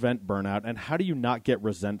do you prevent burnout, and how do you not get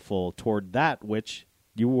resentful toward that which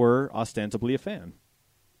you were ostensibly a fan?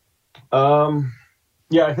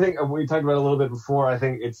 Yeah, I think we talked about it a little bit before. I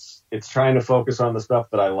think it's trying to focus on the stuff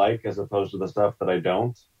that I like as opposed to the stuff that I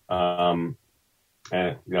don't. And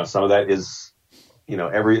some of that is,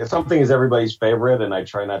 something is everybody's favorite, and I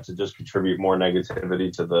try not to just contribute more negativity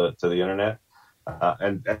to the internet.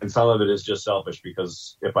 And some of it is just selfish,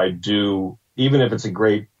 because if I do, even if it's a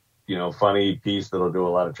great, funny piece that'll do a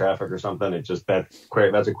lot of traffic or something, that's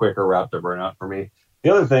a quicker route to burn out for me.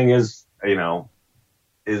 The other thing is, we've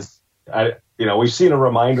seen a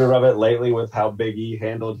reminder of it lately with how Big E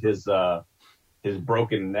handled his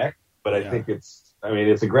broken neck, but I think it's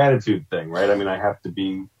a gratitude thing, right? I mean, I have to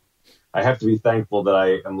be thankful that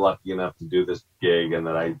I am lucky enough to do this gig, and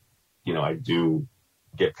that I do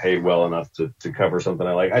get paid well enough to cover something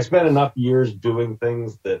I like. I spent enough years doing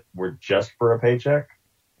things that were just for a paycheck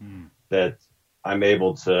that I'm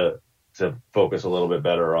able to focus a little bit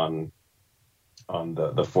better on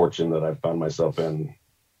the fortune that I've found myself in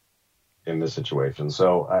this situation.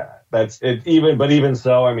 So that's it. Even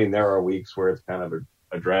so, I mean, there are weeks where it's kind of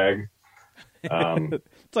a drag.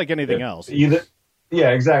 It's like anything else.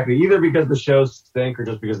 Yeah, exactly. Either because the shows stink, or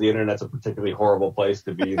just because the internet's a particularly horrible place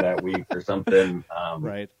to be that week or something.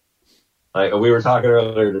 Right. Like we were talking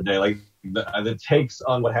earlier today, like the takes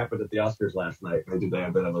on what happened at the Oscars last night. I did a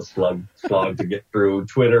bit of a slog to get through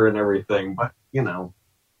Twitter and everything, but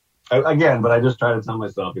but I just try to tell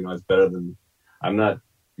myself, it's better than, I'm not,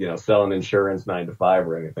 selling insurance 9 to 5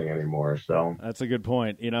 or anything anymore. So that's a good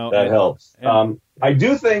point. That helps. I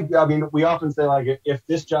do think, we often say, like, if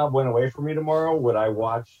this job went away from me tomorrow, would I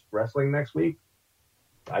watch wrestling next week?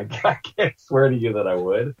 I can't swear to you that I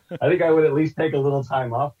would. I think I would at least take a little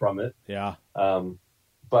time off from it. Yeah.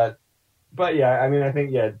 But yeah, I mean, I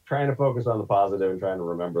think, trying to focus on the positive and trying to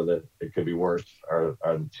remember that it could be worse are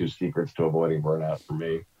the two secrets to avoiding burnout for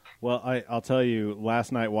me. Well, I'll tell you,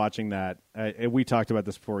 last night watching that, we talked about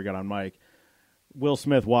this before we got on mic. Will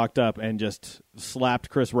Smith walked up and just slapped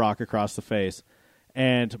Chris Rock across the face.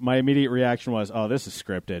 And my immediate reaction was, oh, this is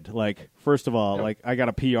scripted. Like, first of all, like, I got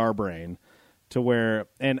a PR brain to where,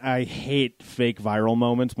 and I hate fake viral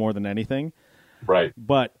moments more than anything. Right.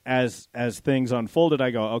 But as things unfolded,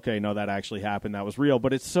 I go, okay, no, that actually happened. That was real.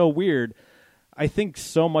 But it's so weird. I think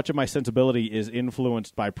so much of my sensibility is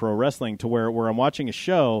influenced by pro wrestling to where I'm watching a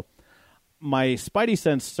show, my spidey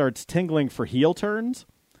sense starts tingling for heel turns.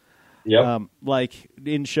 Yep. Like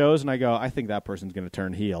in shows, and I go, I think that person's going to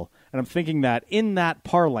turn heel. And I'm thinking that in that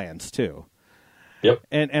parlance, too. Yep.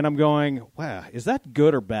 And I'm going, wow, is that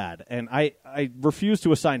good or bad? And I refuse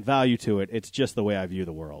to assign value to it. It's just the way I view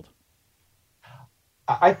the world.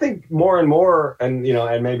 I think more and more, and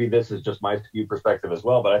maybe this is just my skewed perspective as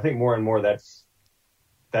well, but I think more and more has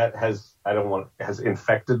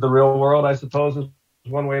infected the real world, I suppose, is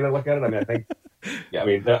one way to look at it. I mean, I think,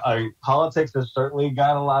 politics has certainly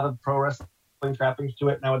got a lot of pro wrestling trappings to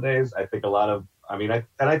it nowadays. I think a lot of,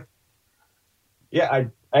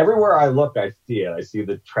 everywhere I look, I see it. I see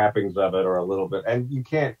the trappings of it, or a little bit, and you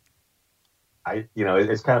can't,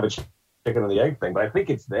 it's kind of a chicken and the egg thing, but I think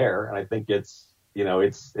it's there, and I think it's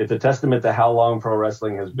a testament to how long pro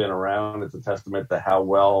wrestling has been around. It's a testament to how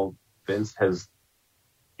well Vince has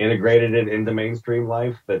integrated it into mainstream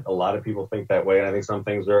life, that a lot of people think that way. And I think some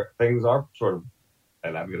things are sort of,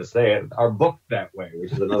 and I'm going to say it, are booked that way,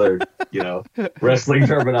 which is another, wrestling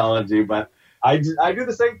terminology. But I do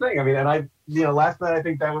the same thing. I mean, and last night, I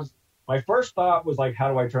think that was, my first thought was like,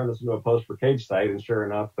 how do I turn this into a post for Cage Site? And sure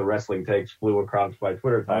enough, the wrestling takes flew across my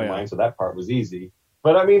Twitter timeline. So that part was easy.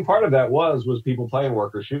 But I mean, part of that was people playing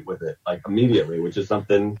work or shoot with it, like immediately, which is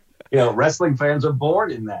something, wrestling fans are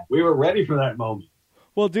born in that. We were ready for that moment.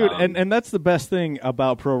 Well, dude, and that's the best thing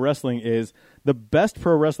about pro wrestling is the best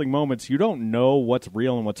pro wrestling moments, you don't know what's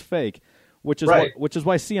real and what's fake, which is right. which is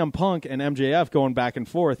why CM Punk and MJF going back and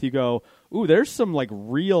forth, you go, ooh, there's some like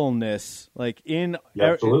realness like in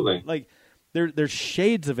absolutely. Like there's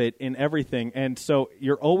shades of it in everything, and so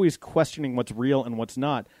you're always questioning what's real and what's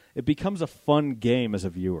not. It becomes a fun game as a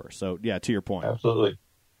viewer. So yeah, to your point. Absolutely.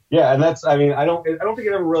 Yeah, and that's, I mean, I don't think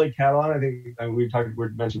it ever really caught on. I think we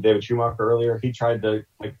mentioned David Schumacher earlier. He tried to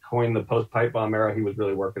coin the post pipe bomb era. He was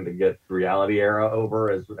really working to get the reality era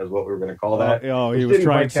over as what we were going to call that. Oh, he was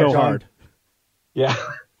trying so hard. Yeah,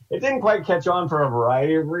 it didn't quite catch on for a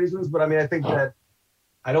variety of reasons. But I mean, I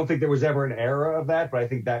don't think there was ever an era of that. But I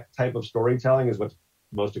think that type of storytelling is what's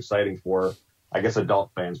most exciting for, I guess,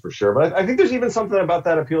 adult fans for sure. But I think there's even something about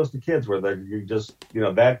that appeals to kids where you just,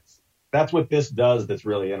 that's what this does that's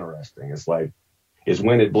really interesting. It's is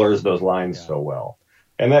when it blurs those lines so well.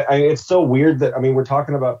 And it's so weird that, I mean, we're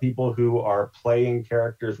talking about people who are playing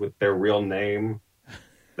characters with their real name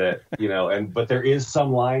that, but there is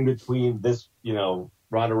some line between this,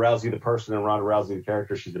 Ronda Rousey, the person, and Ronda Rousey, the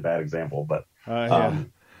character. She's a bad example, but yeah,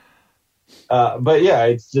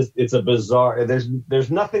 it's a bizarre,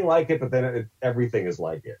 there's nothing like it, but then everything is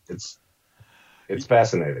like it. It's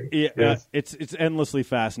fascinating. Yeah, it's endlessly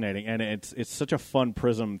fascinating, and it's such a fun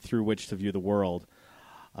prism through which to view the world.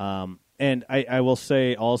 And I will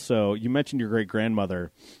say also, you mentioned your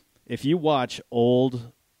great-grandmother. If you watch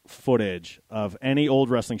old footage of any old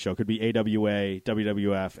wrestling show, could be AWA,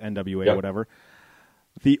 WWF, NWA, whatever,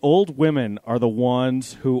 the old women are the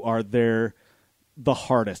ones who are the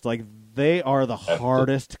hardest. Like, they are the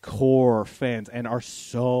hardest core fans and are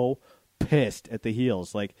so pissed at the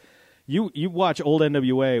heels. Like, You watch old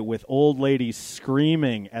NWA with old ladies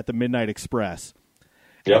screaming at the Midnight Express.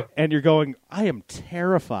 Yep. And you're going, I am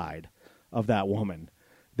terrified of that woman.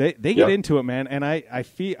 They get into it, man. And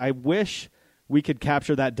I wish we could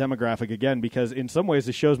capture that demographic again, because in some ways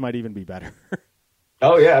the shows might even be better.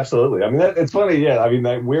 Oh yeah, absolutely. I mean, it's funny. Yeah. I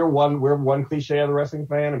mean, we're one cliche of the wrestling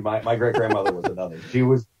fan, and my great grandmother was another.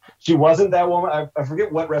 She wasn't that woman. I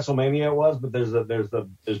forget what WrestleMania it was, but there's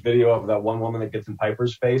video of that one woman that gets in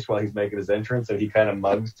Piper's face while he's making his entrance, and he kind of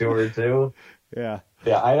mugs to her too. Yeah.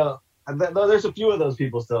 Yeah. I don't. There's a few of those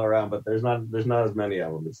people still around, but there's not as many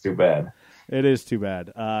of them. It's too bad. It is too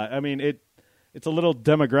bad. I mean, it's a little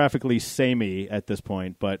demographically samey at this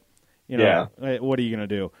point, but what are you going to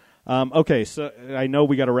do? Okay, so I know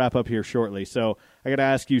we got to wrap up here shortly, so I got to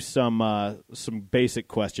ask you some basic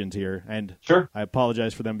questions here, and sure. I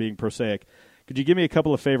apologize for them being prosaic. Could you give me a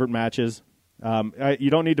couple of favorite matches You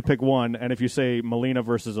don't need to pick one, and if you say Melina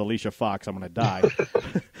versus Alicia Fox, I'm going to die.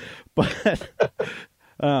 But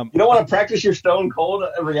you don't want to practice your Stone Cold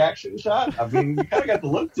reaction shot? I mean, you kind of got the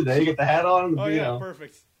look today. You get the hat on. And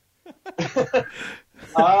perfect.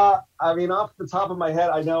 I mean, off the top of my head,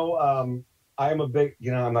 I know I am a big,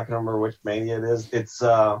 I'm not going to remember which Mania it is. It's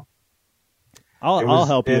I'll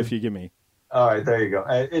help you if you give me. All right, there you go.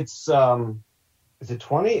 It's is it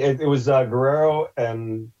 20? It was Guerrero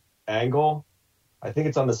and Angle. I think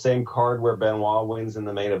it's on the same card where Benoit wins in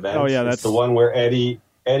the main event. Oh yeah, that's the one where Eddie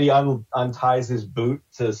unties his boot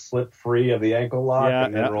to slip free of the ankle lock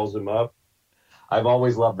and then rolls him up. I've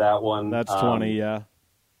always loved that one. That's 20, yeah.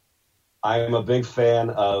 I'm a big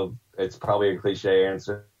fan of, it's probably a cliche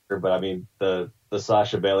answer, but I mean, the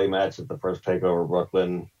Sasha Bailey match at the first TakeOver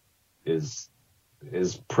Brooklyn is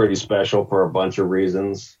pretty special for a bunch of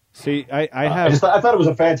reasons. See, I thought it was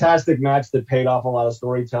a fantastic match that paid off a lot of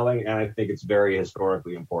storytelling, and I think it's very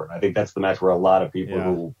historically important. I think that's the match where a lot of people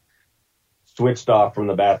who switched off from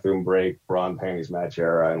the bathroom break, bra and panties match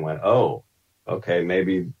era, and went, oh, okay,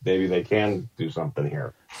 maybe they can do something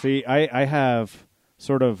here. See, I have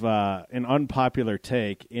sort of an unpopular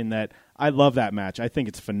take in that I love that match. I think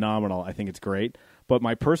it's phenomenal. I think it's great. But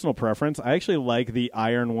my personal preference, I actually like the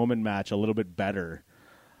Iron Woman match a little bit better.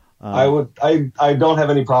 I don't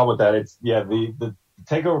have any problem with that. It's the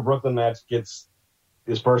TakeOver Brooklyn match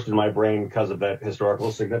is first in my brain because of that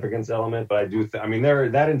historical significance element. But I do,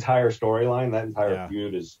 that entire storyline, that entire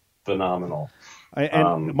feud is phenomenal.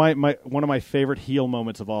 My one of my favorite heel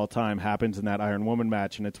moments of all time happens in that Iron Woman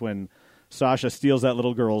match, and it's when Sasha steals that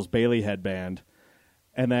little girl's Bailey headband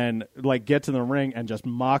and then gets in the ring and just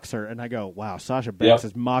mocks her. And I go, wow, Sasha Banks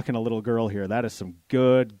is mocking a little girl here. That is some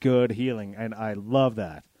good healing. And I love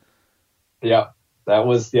that. Yeah, that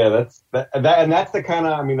was, that's that. And that's the kind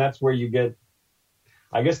of, that's where you get,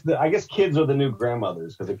 I guess kids are the new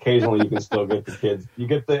grandmothers, because occasionally you can still get the kids. You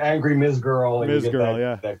get the angry Ms. Girl and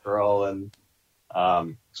that girl. And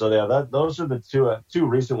those are the two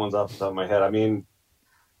recent ones off the top of my head.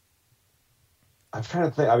 I'm trying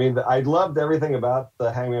to think. I loved everything about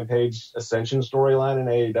the Hangman Page Ascension storyline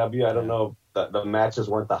in AEW. I don't know if the matches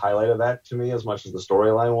weren't the highlight of that to me as much as the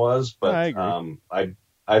storyline was, but I agree.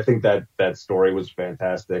 I think that story was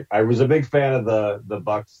fantastic. I was a big fan of the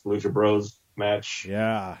Bucks Lucha Bros match.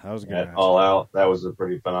 Yeah, that was a good match. All Out. That was a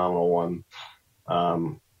pretty phenomenal one.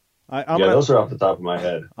 Those are off the top of my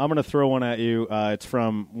head. I'm going to throw one at you. It's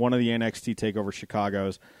from one of the NXT TakeOver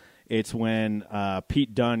Chicago's. It's when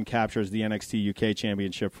Pete Dunne captures the NXT UK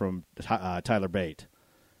Championship from Tyler Bate.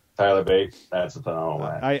 Tyler Bate, that's a phenomenal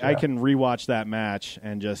match. I can rewatch that match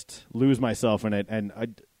and just lose myself in it, and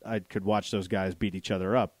I could watch those guys beat each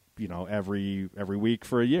other up, every week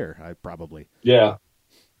for a year. I probably. Yeah.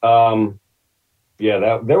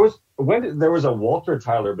 There was a Walter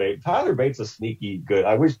Tyler Bate. Tyler Bate's a sneaky good.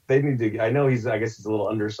 I wish they need to. I know he's a little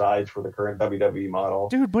undersized for the current WWE model,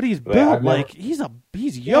 dude. But he's built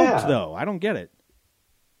he's yoked though. I don't get it.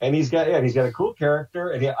 And he's got a cool character,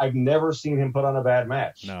 and I've never seen him put on a bad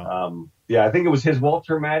match. No. I think it was his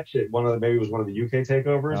Walter match at one of the UK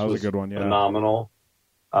takeovers. That was a good one. Yeah, phenomenal.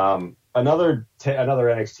 Another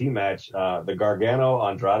NXT match, the Gargano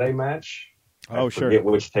Andrade match. Oh, I forget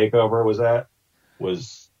which takeover was that.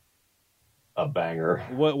 Was a banger.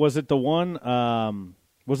 What was it? The one?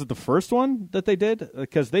 Was it the first one that they did?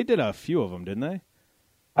 Because they did a few of them, didn't they?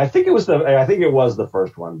 I think it was the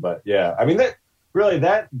first one, but yeah.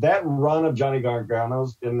 That run of Johnny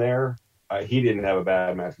Gargano's in there. He didn't have a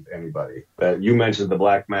bad match with anybody. You mentioned the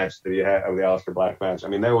Black match that he had, the Aleister Black match.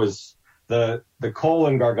 There was the Cole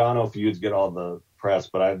and Gargano feuds get all the press,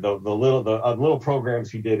 but the little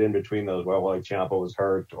programs he did in between those, while Ciampa was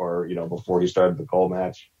hurt, or before he started the Cole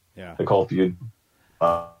match, the Cole feud,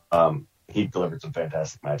 he delivered some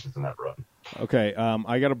fantastic matches in that run. Okay,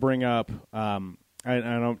 I got to bring up. I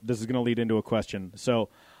know this is going to lead into a question. So,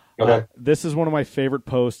 this is one of my favorite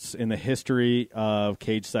posts in the history of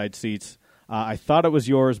Cage Side Seats. I thought it was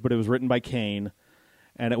yours, but it was written by Kane,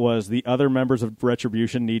 and it was the other members of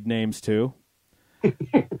Retribution need names too.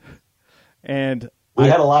 And we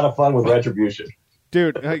had a lot of fun with Retribution.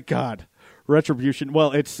 Dude, God. Retribution.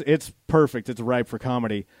 Well, it's perfect. It's ripe for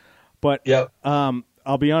comedy. But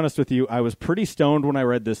I'll be honest with you, I was pretty stoned when I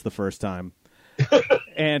read this the first time.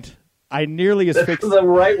 And I nearly as fixed. That's the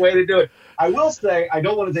right way to do it. I will say, I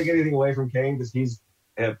don't want to take anything away from Kane, because he's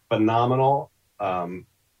phenomenal.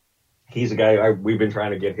 He's a guy, we've been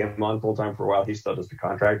trying to get him on full time for a while. He's still just a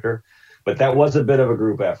contractor. But that was a bit of a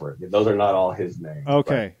group effort. Those are not all his names.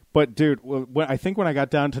 Okay. But dude, I think when I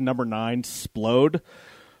got down to number 9, Splode,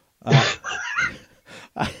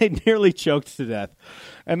 I nearly choked to death.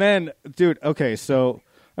 And then, dude, okay, so,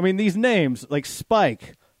 I mean, these names, like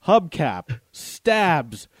Spike, Hubcap,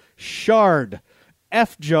 Stabs, Shard,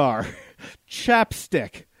 F-Jar,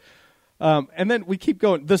 Chapstick. And then we keep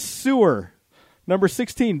going. The Sewer. Number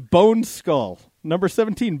 16, Bone Skull. Number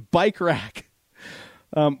 17, Bike Rack.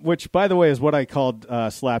 Which, by the way, is what I called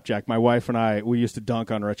Slapjack. My wife and I, we used to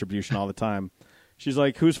dunk on Retribution all the time. She's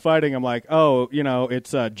like, who's fighting? I'm like, oh,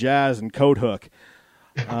 it's Jazz and Code Hook.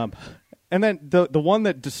 And then the one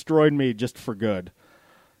that destroyed me just for good.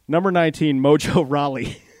 Number 19, Mojo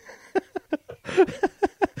Raleigh.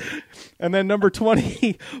 And then number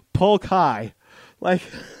 20, Polk High. Like,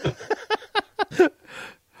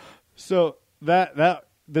 so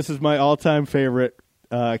this is my all-time favorite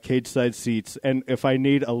cage side seats. And if I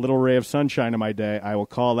need a little ray of sunshine in my day, I will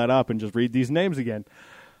call that up and just read these names again.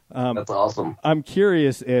 That's awesome. I'm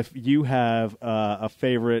curious if you have a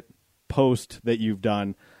favorite post that you've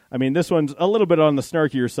done. I mean, this one's a little bit on the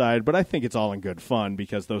snarkier side, but I think it's all in good fun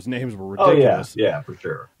because those names were ridiculous. Oh, yeah, for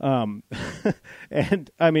sure.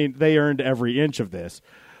 And, I mean, they earned every inch of this.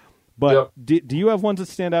 But do you have ones that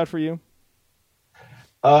stand out for you?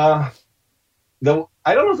 I don't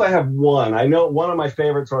know if I have one. I know one of my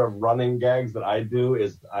favorite sort of running gags that I do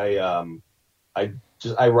is I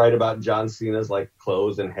write about John Cena's like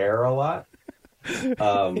clothes and hair a lot.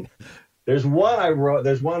 There's one I wrote.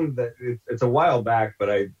 There's one that it's a while back, but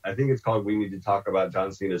I think it's called "We Need to Talk About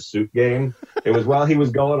John Cena's Suit Game." It was while he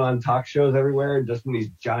was going on talk shows everywhere, just in these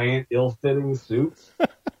giant, ill-fitting suits.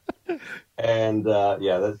 And I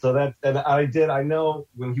know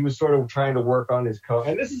when he was sort of trying to work on his comb,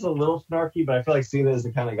 and this is a little snarky, but I feel like Cena is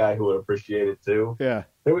the kind of guy who would appreciate it too. Yeah,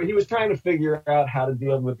 he was trying to figure out how to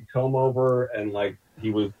deal with the comb over, and like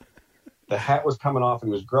the hat was coming off and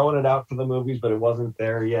he was growing it out for the movies, but it wasn't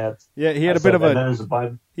there yet. Yeah, he had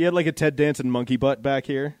he had like a Ted Danson monkey butt back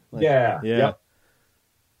here. Like, yeah. Yep.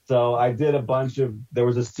 So I did there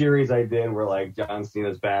was a series I did where like John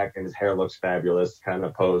Cena's back and his hair looks fabulous kind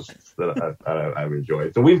of posts that I've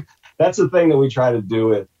enjoyed. So that's the thing that we try to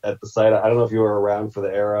do at the site. I don't know if you were around for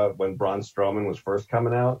the era when Braun Strowman was first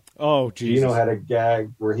coming out. Oh, Jesus. Gino had a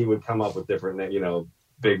gag where he would come up with different,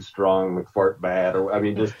 big, strong, McFart bad, and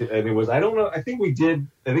it was, I don't know, I think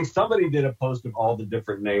somebody did a post of all the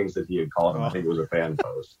different names that he had called him. I think it was a fan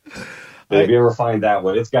post. But if you ever find that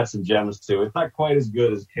one, it's got some gems too. It's not quite as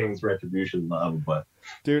good as King's Retribution Love, but.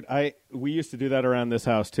 Dude, we used to do that around this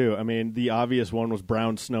house too. I mean, the obvious one was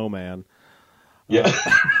Brown Snowman. Yeah.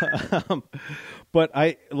 But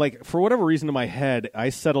for whatever reason in my head, I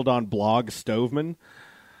settled on Blog Stoveman.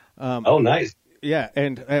 Oh, nice. Yeah,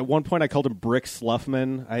 and at one point I called him Brick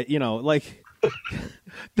Sluffman.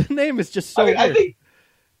 The name is just so weird. I think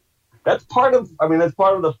that's part of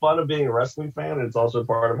the fun of being a wrestling fan, and it's also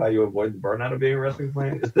part of how you avoid the burnout of being a wrestling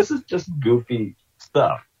fan. This is just goofy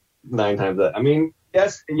stuff 9 times out. I mean,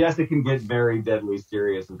 yes, it can get very deadly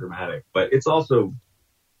serious and dramatic, but it's also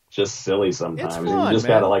just silly sometimes. It's fun, you just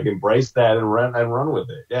gotta embrace that and run with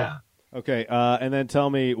it. Yeah. Okay, and then tell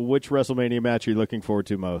me which WrestleMania match you're looking forward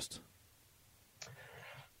to most.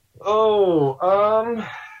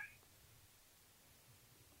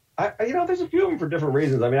 There's a few of them for different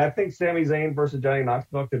reasons. I mean, I think Sami Zayn versus Johnny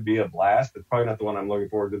Knoxville could be a blast. It's probably not the one I'm looking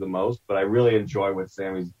forward to the most, but I really enjoy what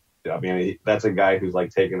that's a guy who's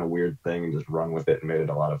like taken a weird thing and just run with it and made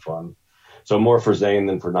it a lot of fun. So more for Zayn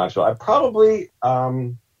than for Knoxville. I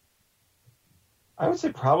would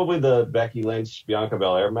say probably the Becky Lynch Bianca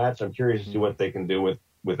Belair match. I'm curious to see what they can do with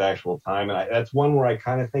actual time. And that's one where I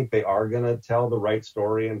kind of think they are going to tell the right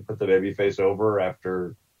story and put the babyface over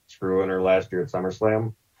after screwing her last year at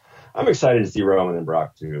SummerSlam. I'm excited to see Roman and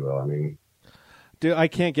Brock too, though. I mean, dude, I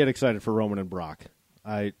can't get excited for Roman and Brock.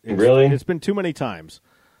 Really? It's been too many times.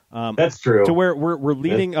 That's true. To where we're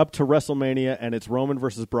leading up to WrestleMania and it's Roman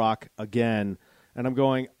versus Brock again. And I'm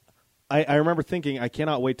going, I remember thinking, I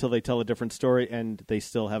cannot wait till they tell a different story, and they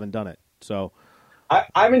still haven't done it. So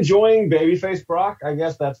I'm enjoying babyface Brock. I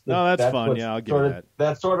guess that's fun. Yeah, I'll give you that.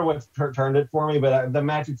 That's sort of what's turned it for me. But the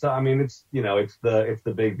match itself, I mean, it's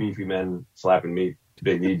the big beefy men slapping meat,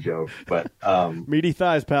 big knee joke. But meaty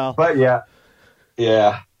thighs, pal. But yeah.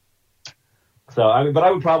 So but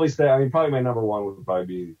I would probably say, probably my number one would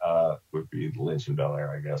probably be Lynch and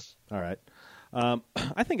Belair, I guess. All right.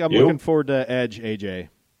 I think I'm looking forward to Edge AJ.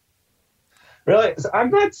 Really? So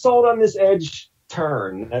I'm not sold on this Edge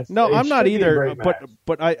turn. I'm not either.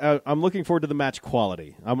 But I'm looking forward to the match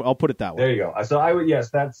quality. I'll put it that way. There you go. So I would.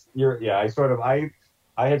 Yes, that's your. Yeah, I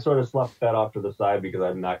had sort of sloughed that off to the side because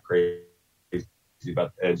I'm not crazy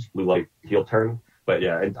about the Edge blue light heel turn. But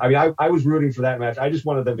yeah, and, I mean, I was rooting for that match. I just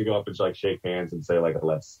wanted them to go up and like shake hands and say like,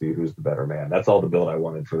 let's see who's the better man. That's all the build I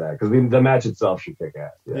wanted for that, because the match itself should kick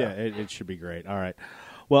ass. Yeah, it should be great. All right.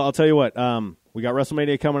 Well, I'll tell you what. We got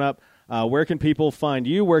WrestleMania coming up. Where can people find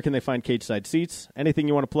you? Where can they find Cage Side Seats? Anything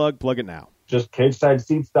you want to plug it now. Just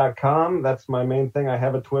CagesideSeats.com. That's my main thing. I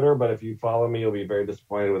have a Twitter, but if you follow me, you'll be very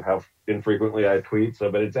disappointed with how infrequently I tweet.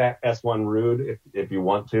 So, but it's at S1Rude if you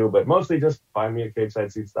want to. But mostly just find me at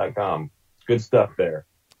CagesideSeats.com. It's good stuff there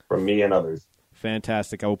from me and others.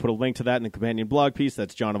 Fantastic. I will put a link to that in the companion blog piece.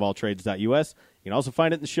 That's johnofalltrades.us. You can also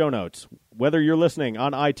find it in the show notes. Whether you're listening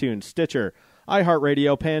on iTunes, Stitcher,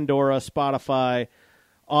 iHeartRadio, Pandora, Spotify,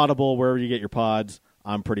 Audible, wherever you get your pods,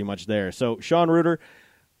 I'm pretty much there. So, Sean Reuter,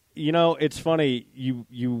 you know, it's funny.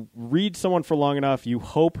 You read someone for long enough, you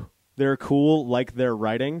hope they're cool like they're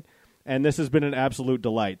writing, and this has been an absolute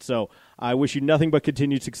delight. So I wish you nothing but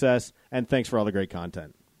continued success, and thanks for all the great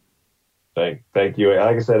content. Thank you.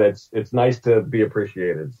 Like I said, it's nice to be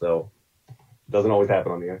appreciated. So it doesn't always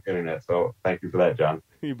happen on the internet. So thank you for that, John.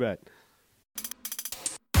 You bet.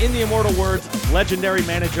 In the immortal words of legendary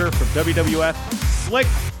manager from WWF, Slick,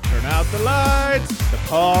 turn out the lights, the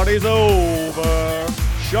party's over.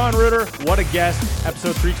 Sean Reuter, what a guest.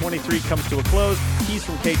 Episode 323 comes to a close. He's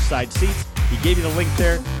from Cage Side Seats. He gave you the link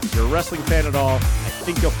there. If you're a wrestling fan at all, I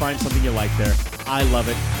think you'll find something you like there. I love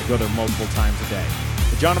it. I go there multiple times a day.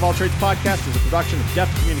 The John of All Trades podcast is a production of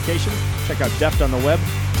Deft Communications. Check out Deft on the web,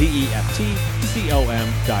 DEFTCOM.us.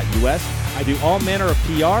 I do all manner of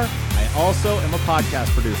PR. I also am a podcast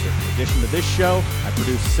producer. In addition to this show, I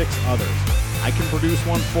produce 6 others. I can produce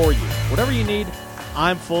one for you. Whatever you need,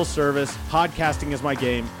 I'm full service. Podcasting is my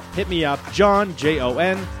game. Hit me up, John,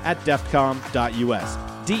 Jon, at deftcom.us.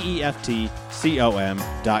 DEFTCOM.us.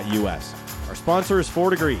 Our sponsor is 4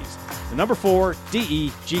 Degrees. The number 4,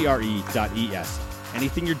 DEGRE.es.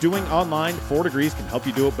 Anything you're doing online, 4 Degrees can help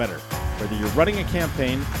you do it better. Whether you're running a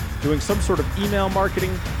campaign, doing some sort of email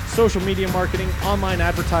marketing, social media marketing, online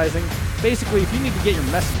advertising, basically if you need to get your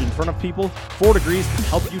message in front of people, 4 Degrees can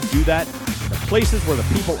help you do that in the places where the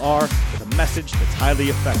people are with a message that's highly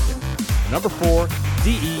effective. The number 4,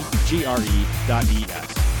 DEGRE.es.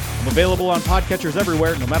 I'm available on podcatchers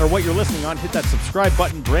everywhere. No matter what you're listening on, hit that subscribe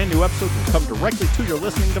button. Brand new episodes will come directly to your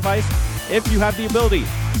listening device if you have the ability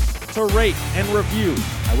to rate and review.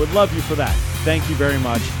 I would love you for that. Thank you very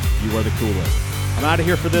much. You are the coolest. I'm out of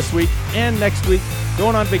here for this week and next week,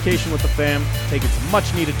 going on vacation with the fam, taking some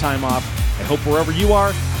much-needed time off. I hope wherever you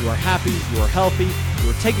are happy, you are healthy, you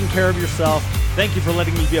are taking care of yourself. Thank you for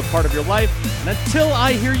letting me be a part of your life. And until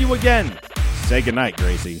I hear you again, say goodnight,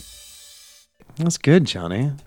 Gracie. That's good, Johnny.